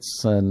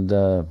States and,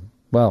 the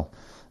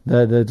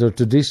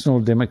traditional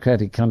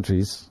democratic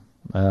countries,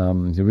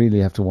 you really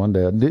have to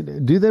wonder,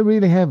 do they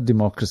really have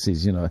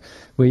democracies,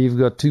 where you've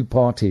got two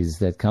parties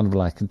that kind of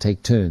like can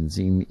take turns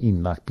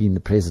in like being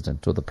the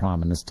president or the prime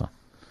minister?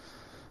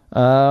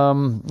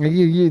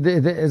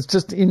 It's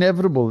just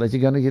inevitable that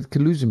you're going to get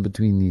collusion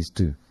between these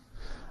two.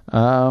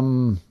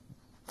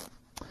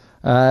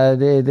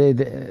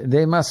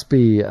 There must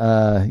be,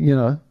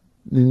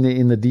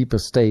 in the deeper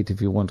state, if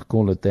you want to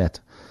call it that,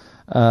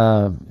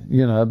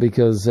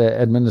 because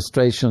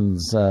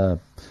administrations,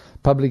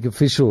 public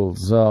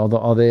officials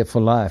are there for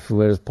life,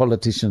 whereas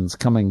politicians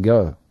come and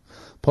go.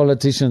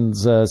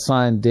 Politicians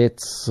sign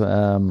debts,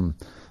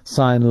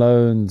 sign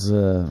loans,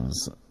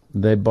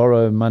 they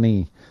borrow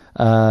money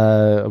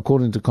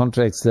according to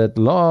contracts that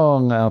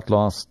long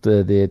outlast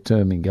their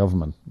term in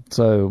government.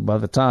 So by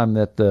the time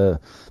that the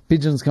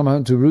pigeons come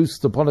home to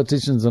roost, the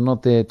politicians are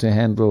not there to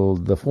handle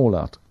the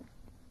fallout.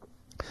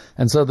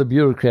 And so the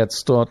bureaucrats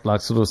start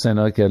like sort of saying,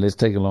 okay, let's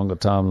take a longer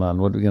timeline.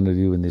 What are we going to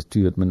do when there's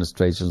two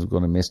administrations who are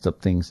going to mess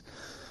up things?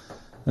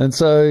 And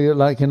so,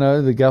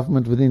 the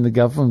government within the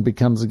government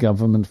becomes a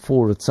government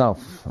for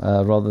itself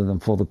rather than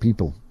for the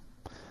people.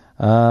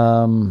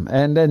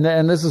 And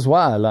this is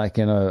why,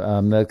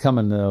 they'll come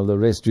and they'll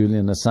arrest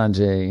Julian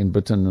Assange in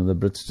Britain, and the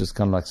Brits just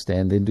kind of like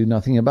stand there and do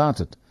nothing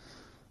about it.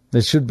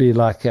 There should be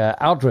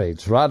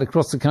outrage right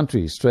across the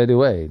country straight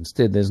away.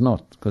 Instead, there's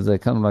not, because they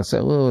kind of like say,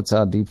 oh, it's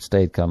our deep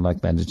state kind of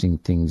like managing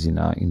things in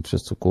our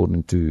interests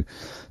according to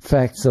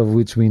facts of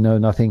which we know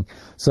nothing.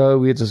 So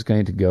we're just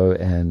going to go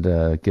and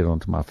get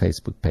onto my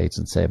Facebook page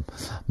and say,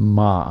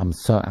 I'm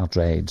so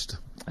outraged.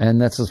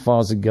 And that's as far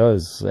as it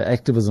goes.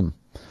 Activism.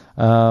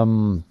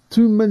 2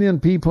 million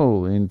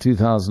people in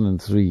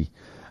 2003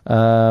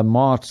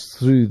 marched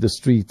through the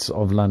streets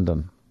of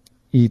London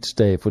each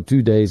day for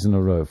 2 days in a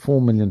row.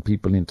 4 million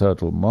people in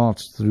total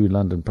marched through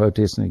London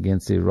protesting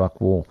against the Iraq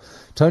war.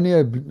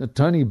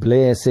 Tony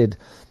Blair said,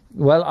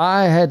 well,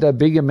 I had a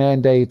bigger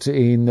mandate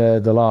in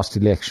the last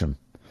election.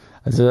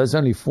 So there's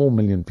only 4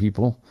 million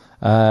people.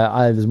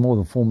 There's more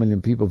than 4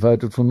 million people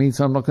voted for me,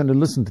 so I'm not going to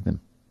listen to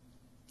them.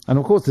 And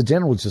of course, the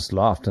generals just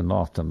laughed and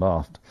laughed and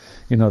laughed.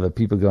 You know, the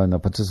people go and they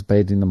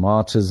participate in the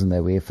marches and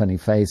they wear funny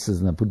faces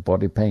and they put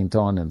body paint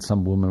on and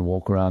some women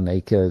walk around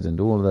naked and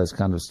all of those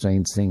kind of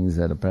strange things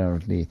that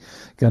apparently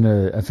going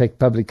to affect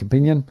public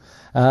opinion.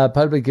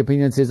 Public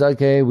opinion says,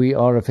 okay, we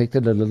are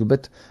affected a little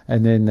bit,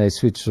 and then they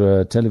switch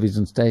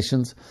television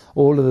stations.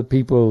 All of the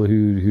people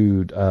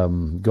who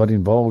got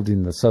involved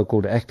in the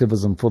so-called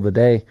activism for the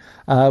day,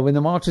 when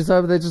the march is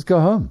over, they just go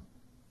home.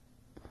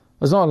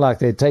 It's not like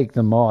they take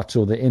the march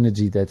or the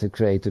energy that it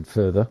created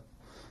further.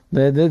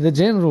 The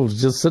generals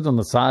just sit on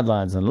the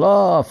sidelines and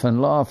laugh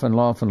and laugh and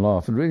laugh and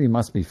laugh. It really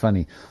must be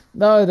funny.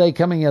 No, they're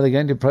coming here. They're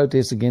going to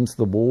protest against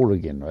the war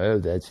again. Oh,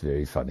 that's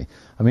very funny.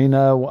 I mean,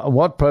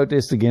 what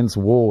protest against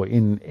war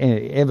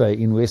ever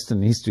in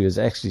Western history has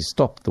actually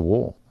stopped the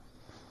war?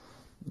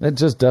 That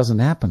just doesn't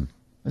happen.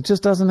 It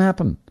just doesn't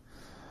happen.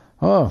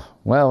 Oh,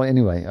 well,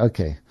 anyway,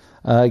 okay.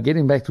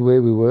 Getting back to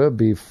where we were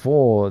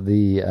before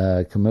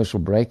the commercial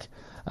break.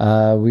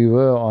 We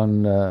were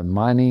on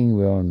mining,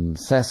 we were on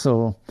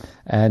Sasol,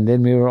 and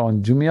then we were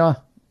on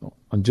Jumia.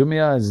 On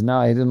Jumia is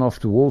now heading off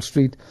to Wall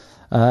Street.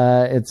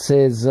 It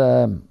says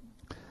that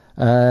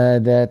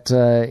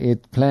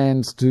it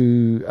plans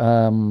to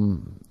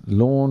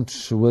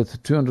launch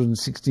with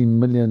 $260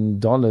 million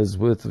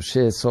worth of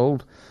shares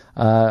sold.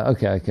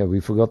 Okay,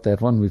 we forgot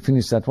that one. We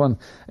finished that one.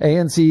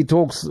 ANC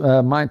talks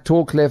might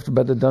talk left,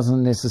 but it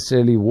doesn't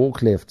necessarily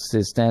walk left,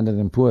 says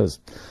Standard & Poor's.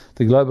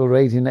 The global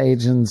rating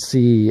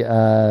agency,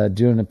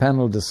 during a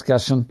panel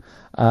discussion,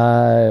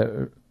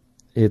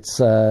 its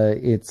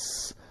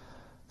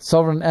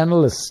sovereign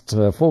analyst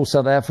for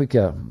South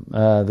Africa,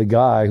 the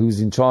guy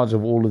who's in charge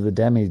of all of the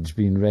damage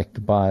being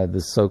wreaked by the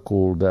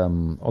so-called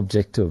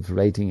objective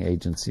rating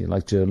agency,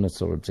 like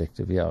journalists are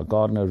objective. Yeah,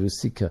 Gardner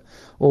Rusika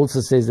also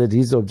says that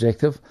he's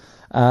objective,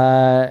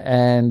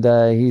 and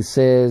he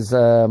says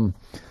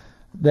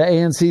the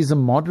ANC is a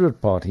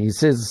moderate party. He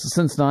says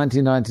since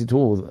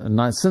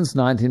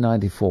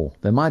 1994,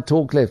 they might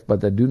talk left,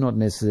 but they do not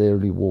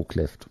necessarily walk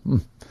left.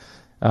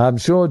 I'm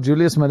sure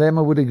Julius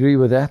Malema would agree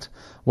with that.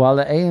 While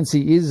the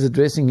ANC is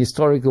addressing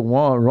historical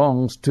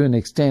wrongs to an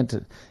extent,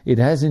 it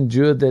has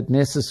ensured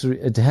necessary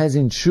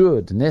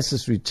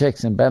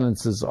checks and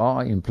balances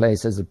are in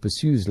place as it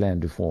pursues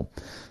land reform.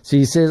 So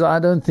he says, I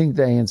don't think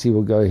the ANC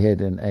will go ahead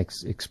and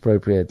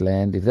expropriate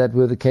land. If that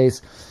were the case,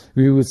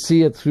 we would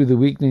see it through the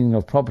weakening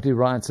of property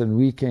rights and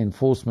weaker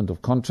enforcement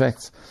of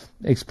contracts.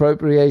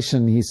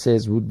 Expropriation, he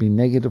says, would be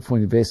negative for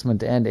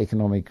investment and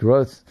economic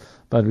growth.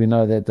 But we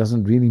know that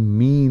doesn't really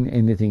mean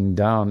anything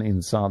down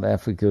in South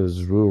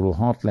Africa's rural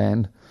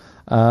heartland.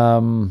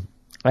 And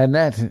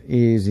that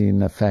is,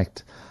 in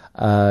effect,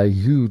 a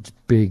huge,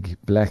 big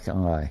black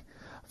eye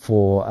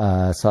for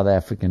South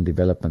African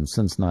development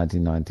since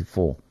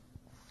 1994.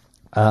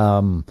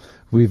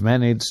 We've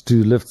managed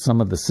to lift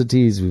some of the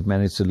cities. We've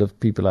managed to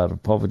lift people out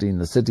of poverty in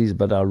the cities,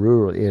 but our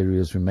rural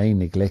areas remain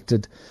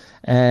neglected.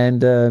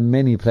 And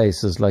many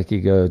places, like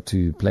you go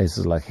to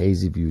places like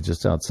Hazyview,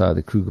 just outside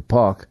the Kruger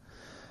Park,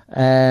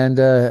 and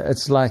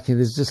it's like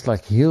there's just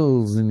like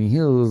hills and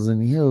hills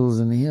and hills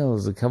and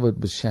hills are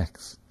covered with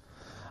shacks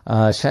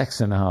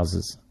and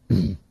houses.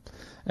 And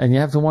you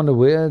have to wonder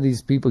where are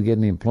these people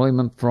getting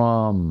employment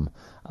from,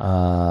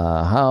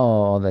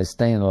 how are they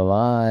staying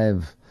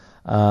alive,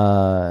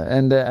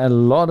 and a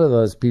lot of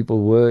those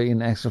people were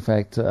in actual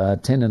fact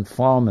tenant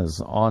farmers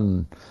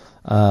on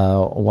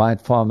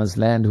white farmers'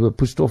 land who were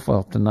pushed off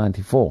after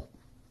 94.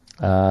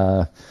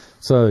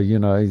 So, you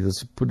know,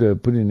 this put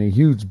in a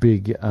huge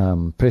big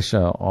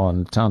pressure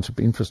on township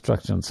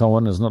infrastructure and so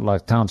on. It's not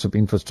like township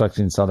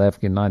infrastructure in South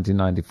Africa in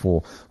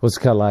 1994 was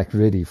kind of like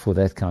ready for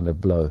that kind of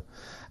blow.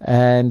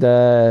 And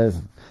the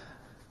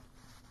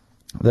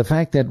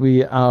fact that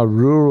our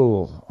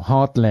rural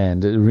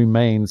heartland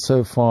remains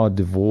so far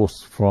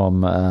divorced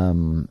from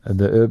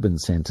the urban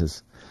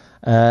centers,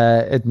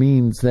 it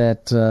means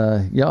that,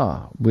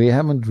 we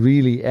haven't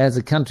really, as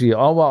a country,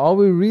 are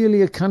we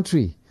really a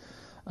country?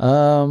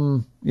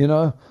 You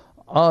know,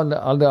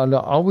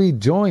 are we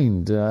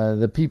joined,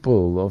 the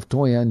people of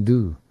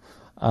Thohoyandou?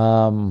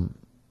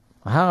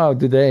 How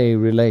do they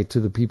relate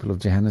to the people of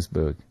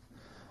Johannesburg?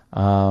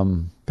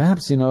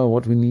 Perhaps, you know,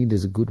 what we need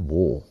is a good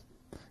war.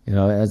 You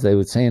know, as they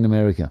would say in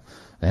America,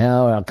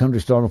 now our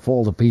country's starting to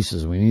fall to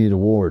pieces. We need a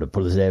war to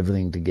put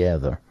everything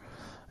together.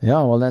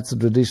 Yeah, well, that's a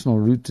traditional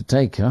route to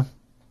take, huh?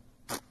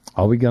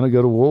 Are we going to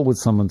go to war with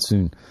someone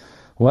soon?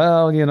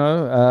 Well, you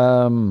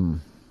know,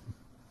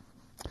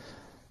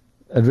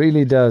 it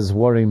really does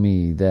worry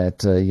me that,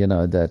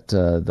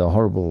 the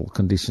horrible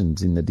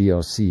conditions in the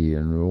DRC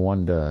and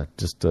Rwanda,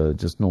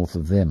 just north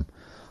of them,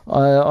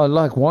 are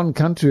like one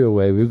country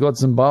away. We've got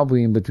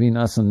Zimbabwe in between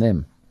us and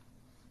them.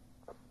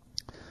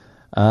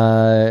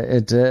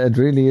 It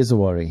really is a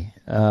worry.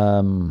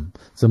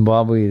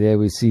 Zimbabwe, there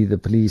we see the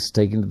police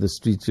taking to the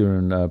streets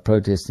during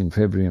protests in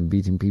February and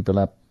beating people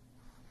up.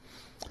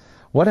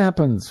 What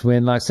happens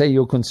when, like, say,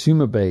 your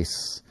consumer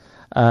base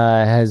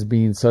has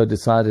been so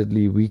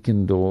decidedly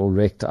weakened or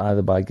wrecked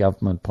either by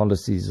government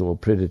policies or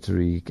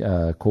predatory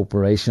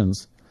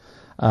corporations?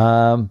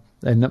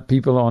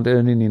 People aren't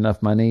earning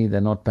enough money.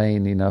 They're not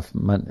paying enough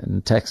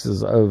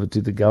taxes over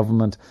to the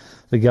government.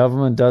 The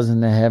government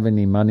doesn't have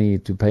any money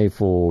to pay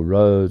for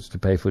roads, to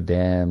pay for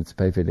dams, to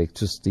pay for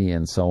electricity,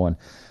 and so on.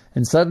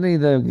 And suddenly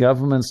the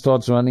government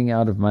starts running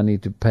out of money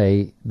to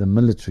pay the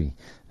military.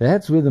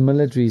 That's where the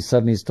military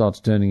suddenly starts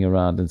turning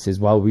around and says,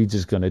 well, we're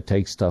just going to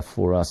take stuff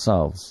for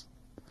ourselves.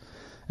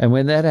 And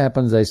when that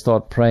happens, they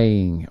start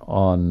preying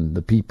on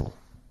the people.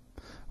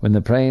 When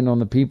they're preying on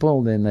the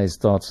people, then they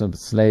start some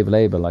slave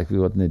labor like we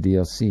got in the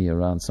DRC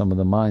around some of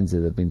the mines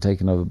that have been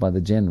taken over by the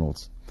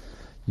generals.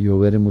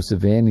 Yoweri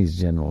Museveni's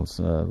generals,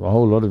 a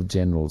whole lot of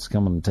generals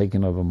come and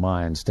taking over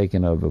mines,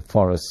 taking over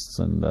forests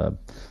and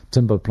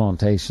timber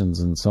plantations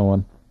and so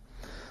on.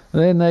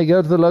 And then they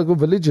go to the local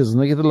villages and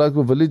they get the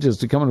local villagers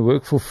to come and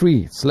work for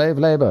free. Slave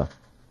labor.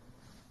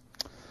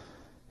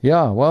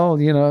 Yeah, well,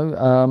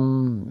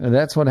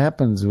 that's what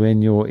happens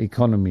when your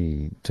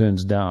economy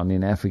turns down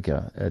in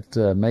Africa. It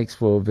makes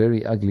for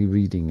very ugly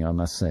reading, I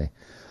must say.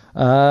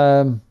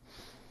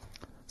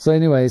 So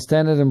anyway,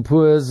 Standard &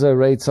 Poor's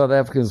rates South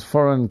Africa's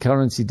foreign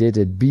currency debt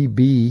at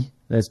BB.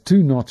 That's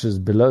 2 notches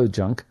below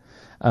junk.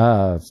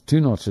 2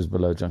 notches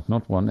below junk,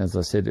 not 1, as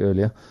I said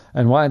earlier.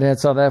 And why it had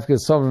South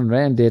Africa's sovereign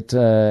rand debt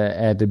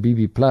at a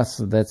BB+,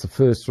 that's the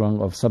first rung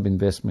of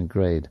sub-investment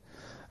grade.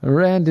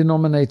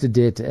 Rand-denominated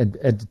debt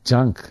at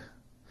junk.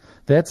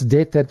 That's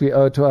debt that we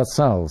owe to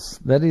ourselves.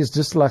 That is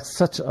just like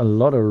such a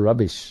lot of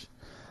rubbish.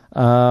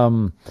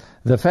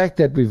 The fact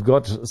that we've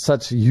got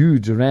such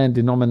huge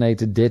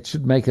rand-denominated debt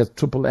should make us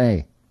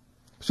AAA.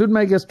 Should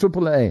make us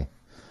AAA.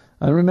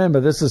 And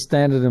remember, this is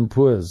Standard &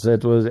 Poor's.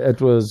 It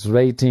was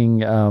rating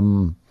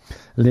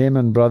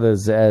Lehman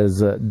Brothers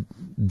as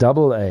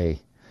AA.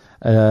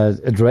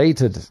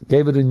 It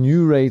gave it a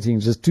new rating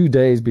just 2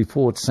 days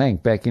before it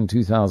sank back in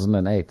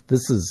 2008.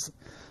 This is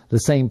the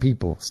same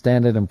people,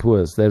 Standard &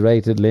 Poor's. They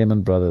rated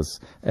Lehman Brothers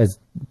as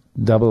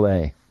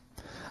AA.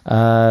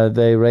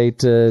 They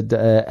rated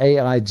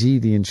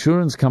AIG, the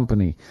insurance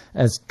company,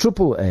 as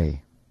AAA.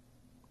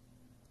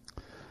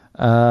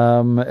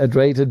 It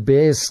rated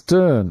Bear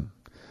Stearns,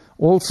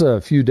 also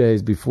a few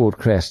days before it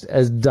crashed,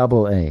 as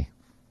AA.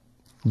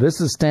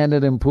 This is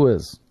Standard &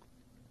 Poor's.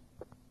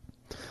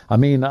 I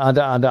mean,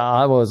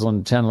 I was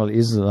on Channel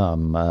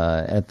Islam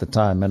at the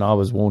time, and I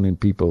was warning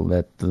people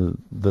that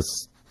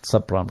this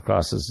subprime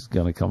crisis is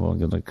going to come on,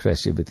 going to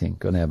crash everything,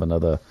 going to have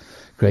another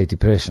Great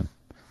Depression.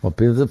 Well,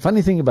 the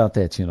funny thing about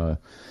that,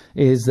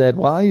 is that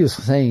while you're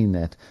saying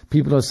that,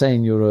 people are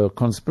saying you're a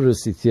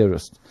conspiracy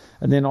theorist.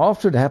 And then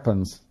after it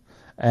happens,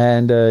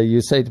 and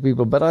you say to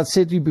people, but I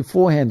said to you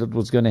beforehand it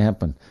was going to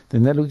happen.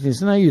 Then they look at you and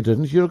say, no, you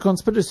didn't. You're a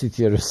conspiracy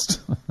theorist.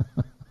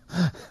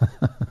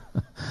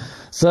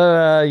 So,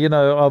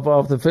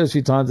 of the first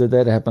few times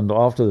that happened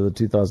after the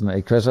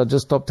 2008 crash, I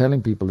just stopped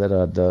telling people that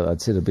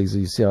I'd said it because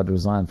you see I'd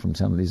resigned from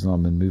Channel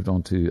Islam and moved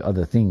on to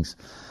other things.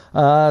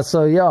 It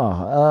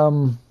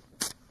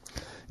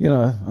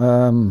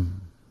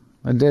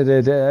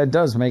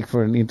does make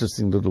for an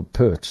interesting little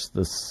perch,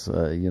 this,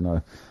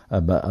 a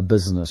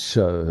business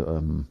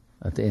show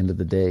at the end of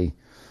the day,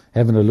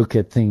 having a look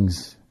at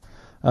things.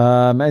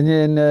 And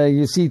then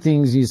you see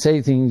things, you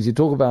say things, you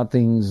talk about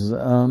things.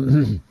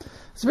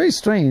 It's very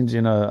strange,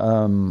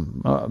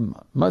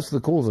 most of the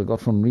calls I got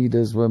from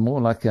readers were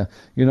more like,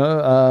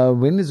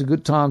 when is a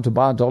good time to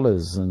buy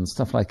dollars and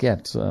stuff like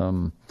that.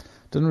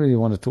 Didn't really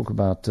want to talk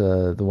about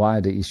the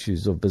wider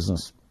issues of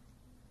business.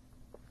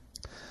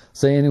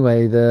 So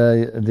anyway,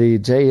 the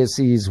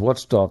JSE's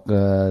watchdog,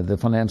 the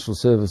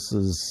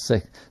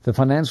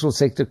Financial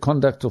Sector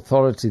Conduct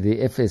Authority, the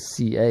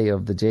FSCA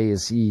of the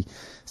JSE,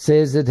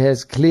 says it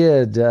has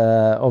cleared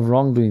of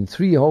wrongdoing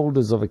 3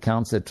 holders of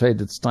accounts that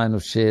traded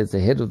Steinhoff shares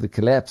ahead of the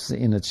collapse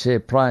in its share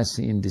price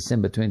in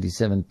December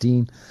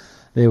 2017.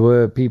 There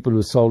were people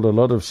who sold a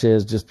lot of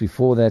shares just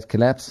before that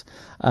collapse.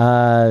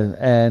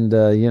 In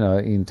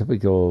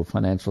typical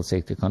Financial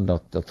Sector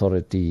Conduct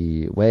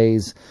Authority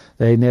ways,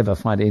 they never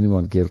find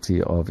anyone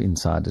guilty of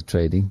insider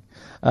trading.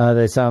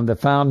 They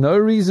found no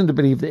reason to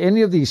believe that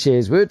any of these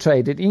shares were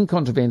traded in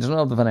contravention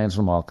of the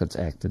Financial Markets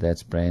Act.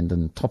 That's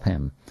Brandon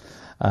Topham,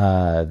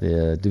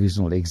 the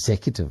Divisional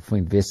Executive for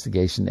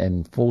Investigation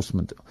and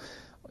Enforcement.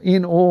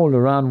 In all,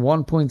 around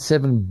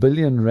 1.7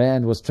 billion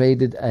rand was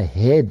traded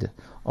ahead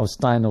of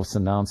Steinhoff's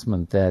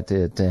announcement that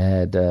it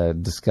had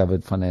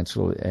discovered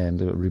financial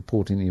and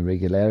reporting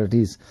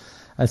irregularities.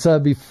 And so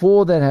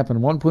before that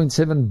happened,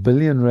 1.7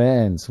 billion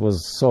rands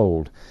was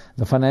sold.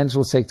 The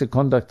Financial Sector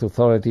Conduct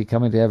Authority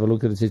coming to have a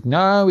look at it said,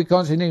 no, we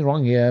can't see anything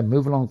wrong here.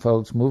 Move along,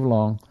 folks, move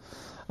along.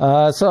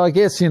 So I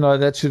guess,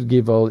 that should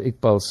give old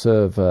Iqbal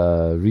Serve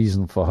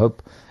reason for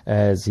hope,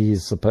 as he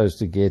is supposed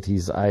to get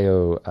his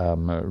IO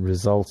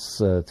results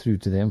through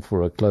to them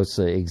for a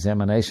closer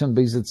examination,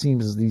 because it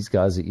seems these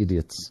guys are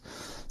idiots.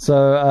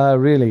 So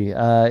really,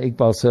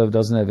 Iqbal Serve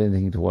doesn't have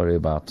anything to worry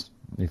about,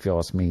 if you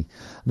ask me.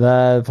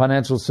 The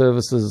Financial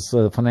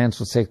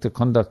Sector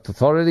Conduct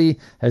Authority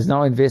has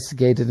now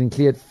investigated and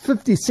cleared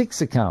 56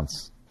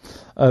 accounts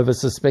over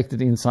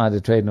suspected insider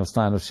trading of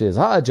Steinhoff shares.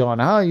 Hi, John.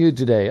 How are you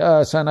today?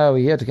 So now we're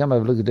here to come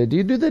over look at it. Do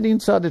you do that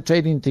insider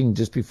trading thing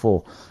just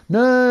before?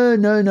 No,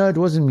 it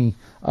wasn't me.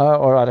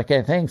 All right,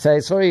 okay, thanks. Hey,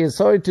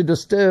 sorry to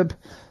disturb.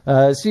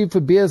 See you for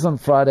beers on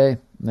Friday.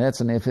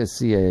 That's an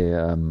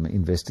FSCA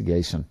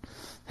investigation.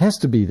 Has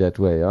to be that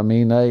way. I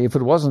mean, if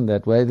it wasn't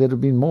that way, there'd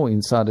have been more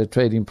insider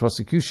trading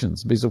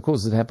prosecutions, because of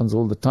course it happens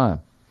all the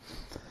time.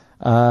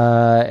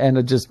 And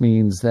it just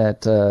means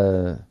that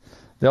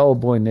the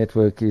old boy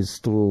network is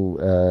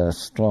still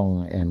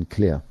strong and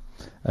clear.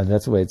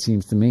 That's the way it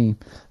seems to me.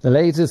 The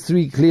latest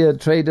three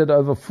cleared traded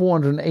over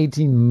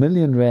 418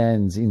 million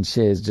rands in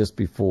shares just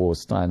before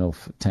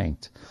Steinhoff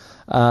tanked.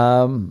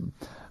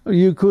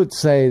 You could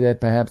say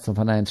that perhaps the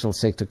Financial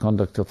Sector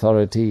Conduct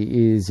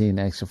Authority is in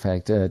actual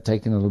fact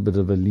taking a little bit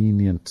of a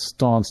lenient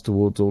stance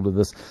towards all of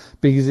this,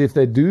 because if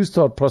they do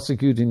start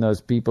prosecuting those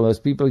people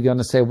are going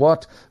to say,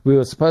 what? We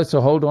were supposed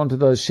to hold on to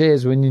those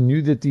shares when you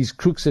knew that these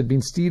crooks had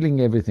been stealing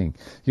everything.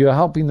 You're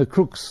helping the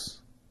crooks.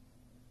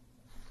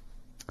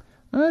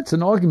 It's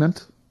an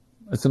argument.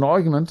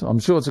 I'm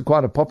sure it's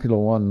quite a popular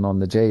one on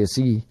the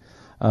JSE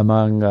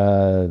among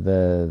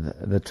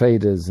the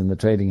traders and the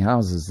trading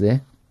houses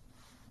there.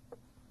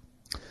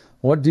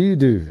 What do you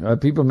do?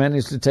 People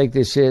managed to take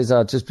their shares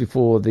out just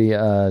before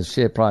the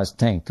share price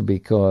tanked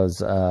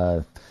because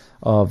of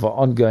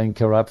ongoing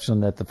corruption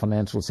that the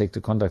Financial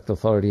Sector Conduct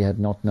Authority had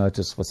not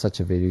noticed for such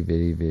a very,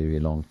 very, very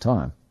long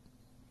time.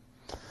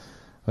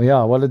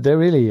 Yeah, well, they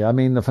really, I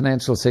mean, the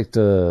financial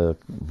sector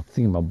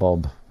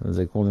thingamabob, as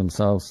they call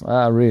themselves,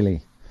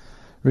 really,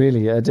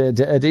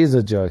 it is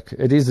a joke.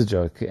 It is a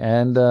joke.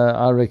 And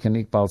I reckon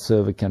Iqbal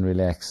Server can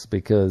relax,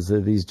 because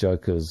these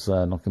jokers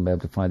are not going to be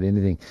able to find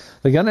anything.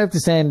 They're going to have to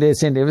send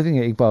everything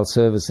that Iqbal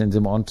Server sends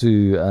them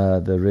onto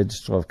the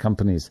register of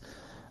companies.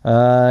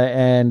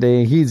 And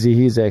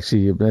he's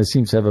actually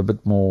seems to have a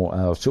bit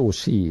more, or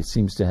she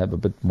seems to have a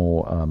bit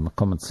more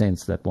common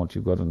sense than what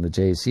you've got on the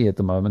JSE at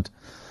the moment.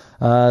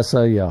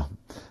 So yeah,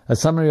 a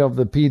summary of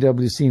the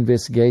PwC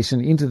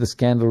investigation into the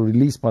scandal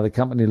released by the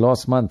company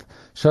last month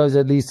shows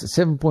at least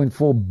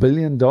 $7.4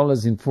 billion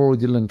in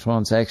fraudulent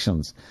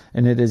transactions,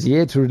 and it has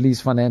yet to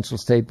release financial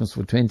statements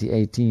for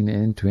 2018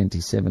 and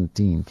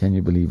 2017. Can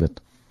you believe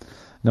it?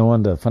 No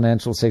wonder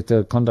Financial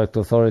Sector Conduct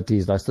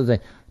Authorities like to say,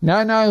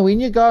 no, when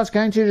you guys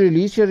going to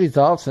release your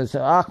results? I say,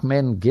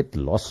 man, get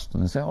lost.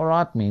 And I say, all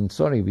right, man,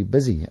 sorry, we're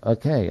busy.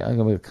 Okay, I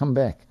will come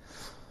back.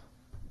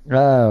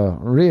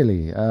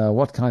 Really?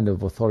 What kind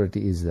of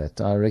authority is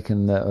that? I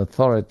reckon the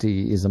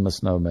authority is a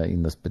misnomer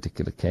in this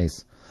particular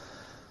case.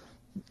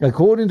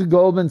 According to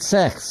Goldman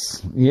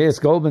Sachs, yes,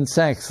 Goldman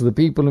Sachs, the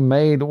people who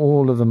made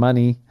all of the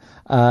money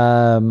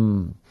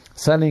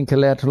selling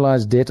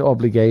collateralized debt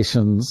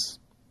obligations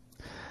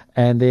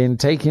and then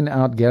taking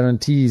out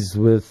guarantees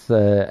with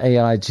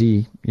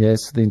AIG,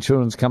 yes, the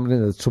insurance company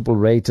that's triple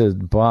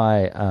rated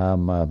by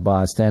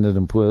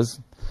Standard &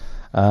 Poor's,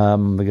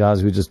 the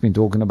guys we've just been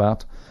talking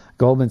about.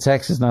 Goldman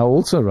Sachs is now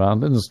also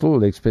around and is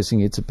still expressing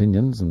its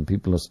opinions, and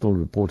people are still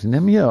reporting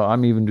them. Yeah,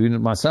 I'm even doing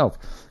it myself.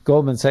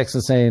 Goldman Sachs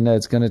is saying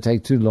it's going to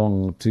take too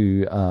long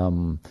to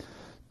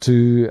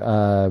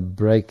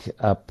break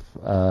up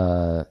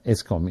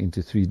Eskom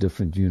into 3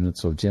 different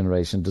units of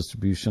generation,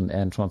 distribution,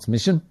 and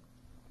transmission.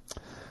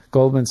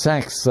 Goldman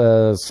Sachs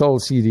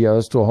sold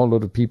CDOs to a whole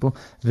lot of people.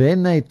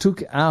 Then they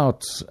took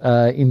out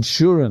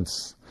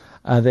insurance.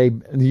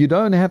 You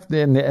don't have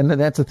to, and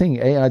that's the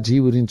thing.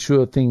 AIG would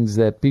insure things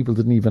that people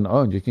didn't even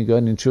own. You can go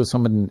and insure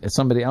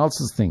somebody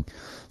else's thing.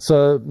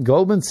 So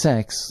Goldman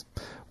Sachs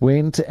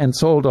went and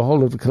sold a whole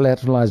lot of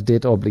collateralized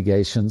debt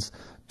obligations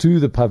to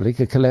the public.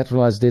 A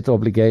collateralized debt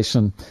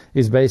obligation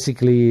is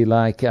basically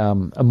like a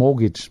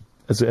mortgage.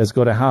 It's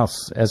got a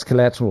house as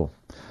collateral.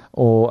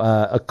 Or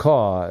a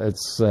car,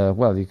 it's,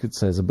 you could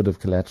say it's a bit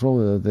of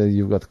collateral.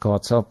 You've got the car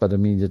itself, but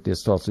immediately it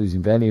starts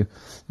losing value.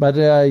 But,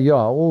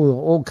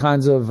 all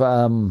kinds of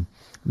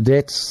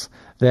debts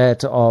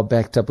that are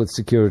backed up with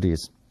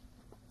securities.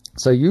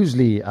 So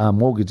usually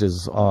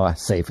mortgages are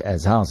safe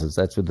as houses.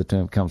 That's where the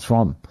term comes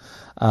from.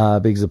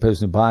 Because the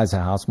person who buys a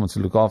house wants to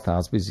look after the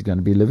house because he's going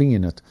to be living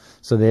in it.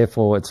 So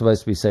therefore, it's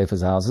supposed to be safe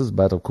as houses,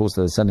 but of course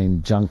they're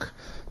selling junk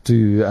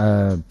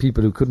to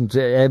people who couldn't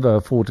ever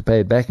afford to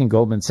pay it back, and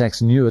Goldman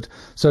Sachs knew it.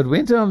 So it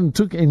went out and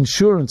took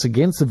insurance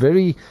against the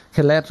very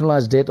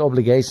collateralized debt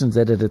obligations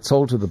that it had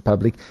sold to the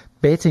public,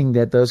 betting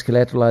that those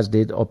collateralized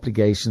debt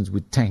obligations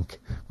would tank,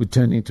 would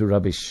turn into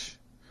rubbish.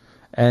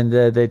 And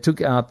they took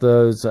out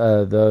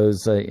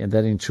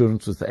that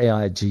insurance with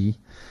AIG.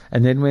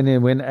 And then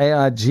when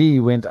AIG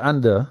went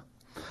under,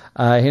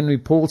 Henry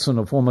Paulson,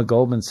 a former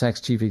Goldman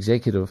Sachs chief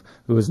executive,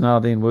 who was now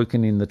then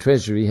working in the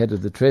Treasury, head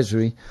of the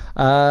Treasury,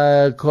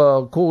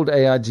 called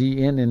AIG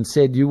in and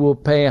said, you will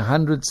pay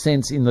 100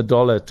 cents in the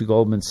dollar to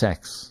Goldman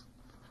Sachs.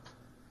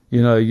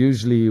 You know,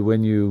 usually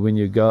when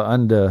you go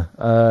under,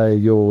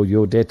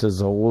 your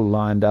debtors are all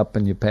lined up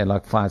and you pay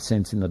like 5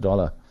 cents in the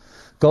dollar.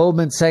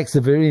 Goldman Sachs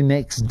the very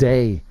next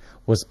day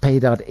was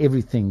paid out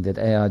everything that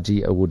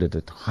AIG awarded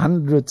it.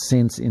 100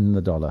 cents in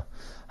the dollar.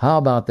 How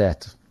about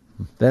that?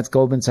 That's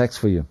Goldman Sachs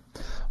for you.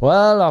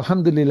 Well,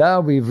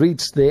 alhamdulillah, we've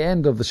reached the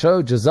end of the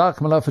show.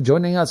 Jazakumullah for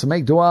joining us.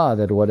 Make dua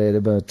that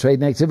whatever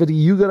trading activity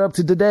you got up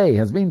to today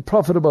has been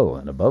profitable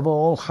and above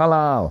all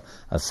halal.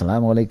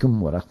 Assalamu alaikum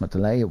wa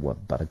rahmatullahi wa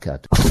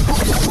barakatuh.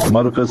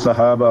 Markaz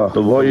Sahaba,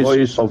 the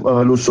voice of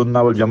Ahlus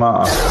Sunnah wal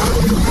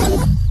Jama'ah.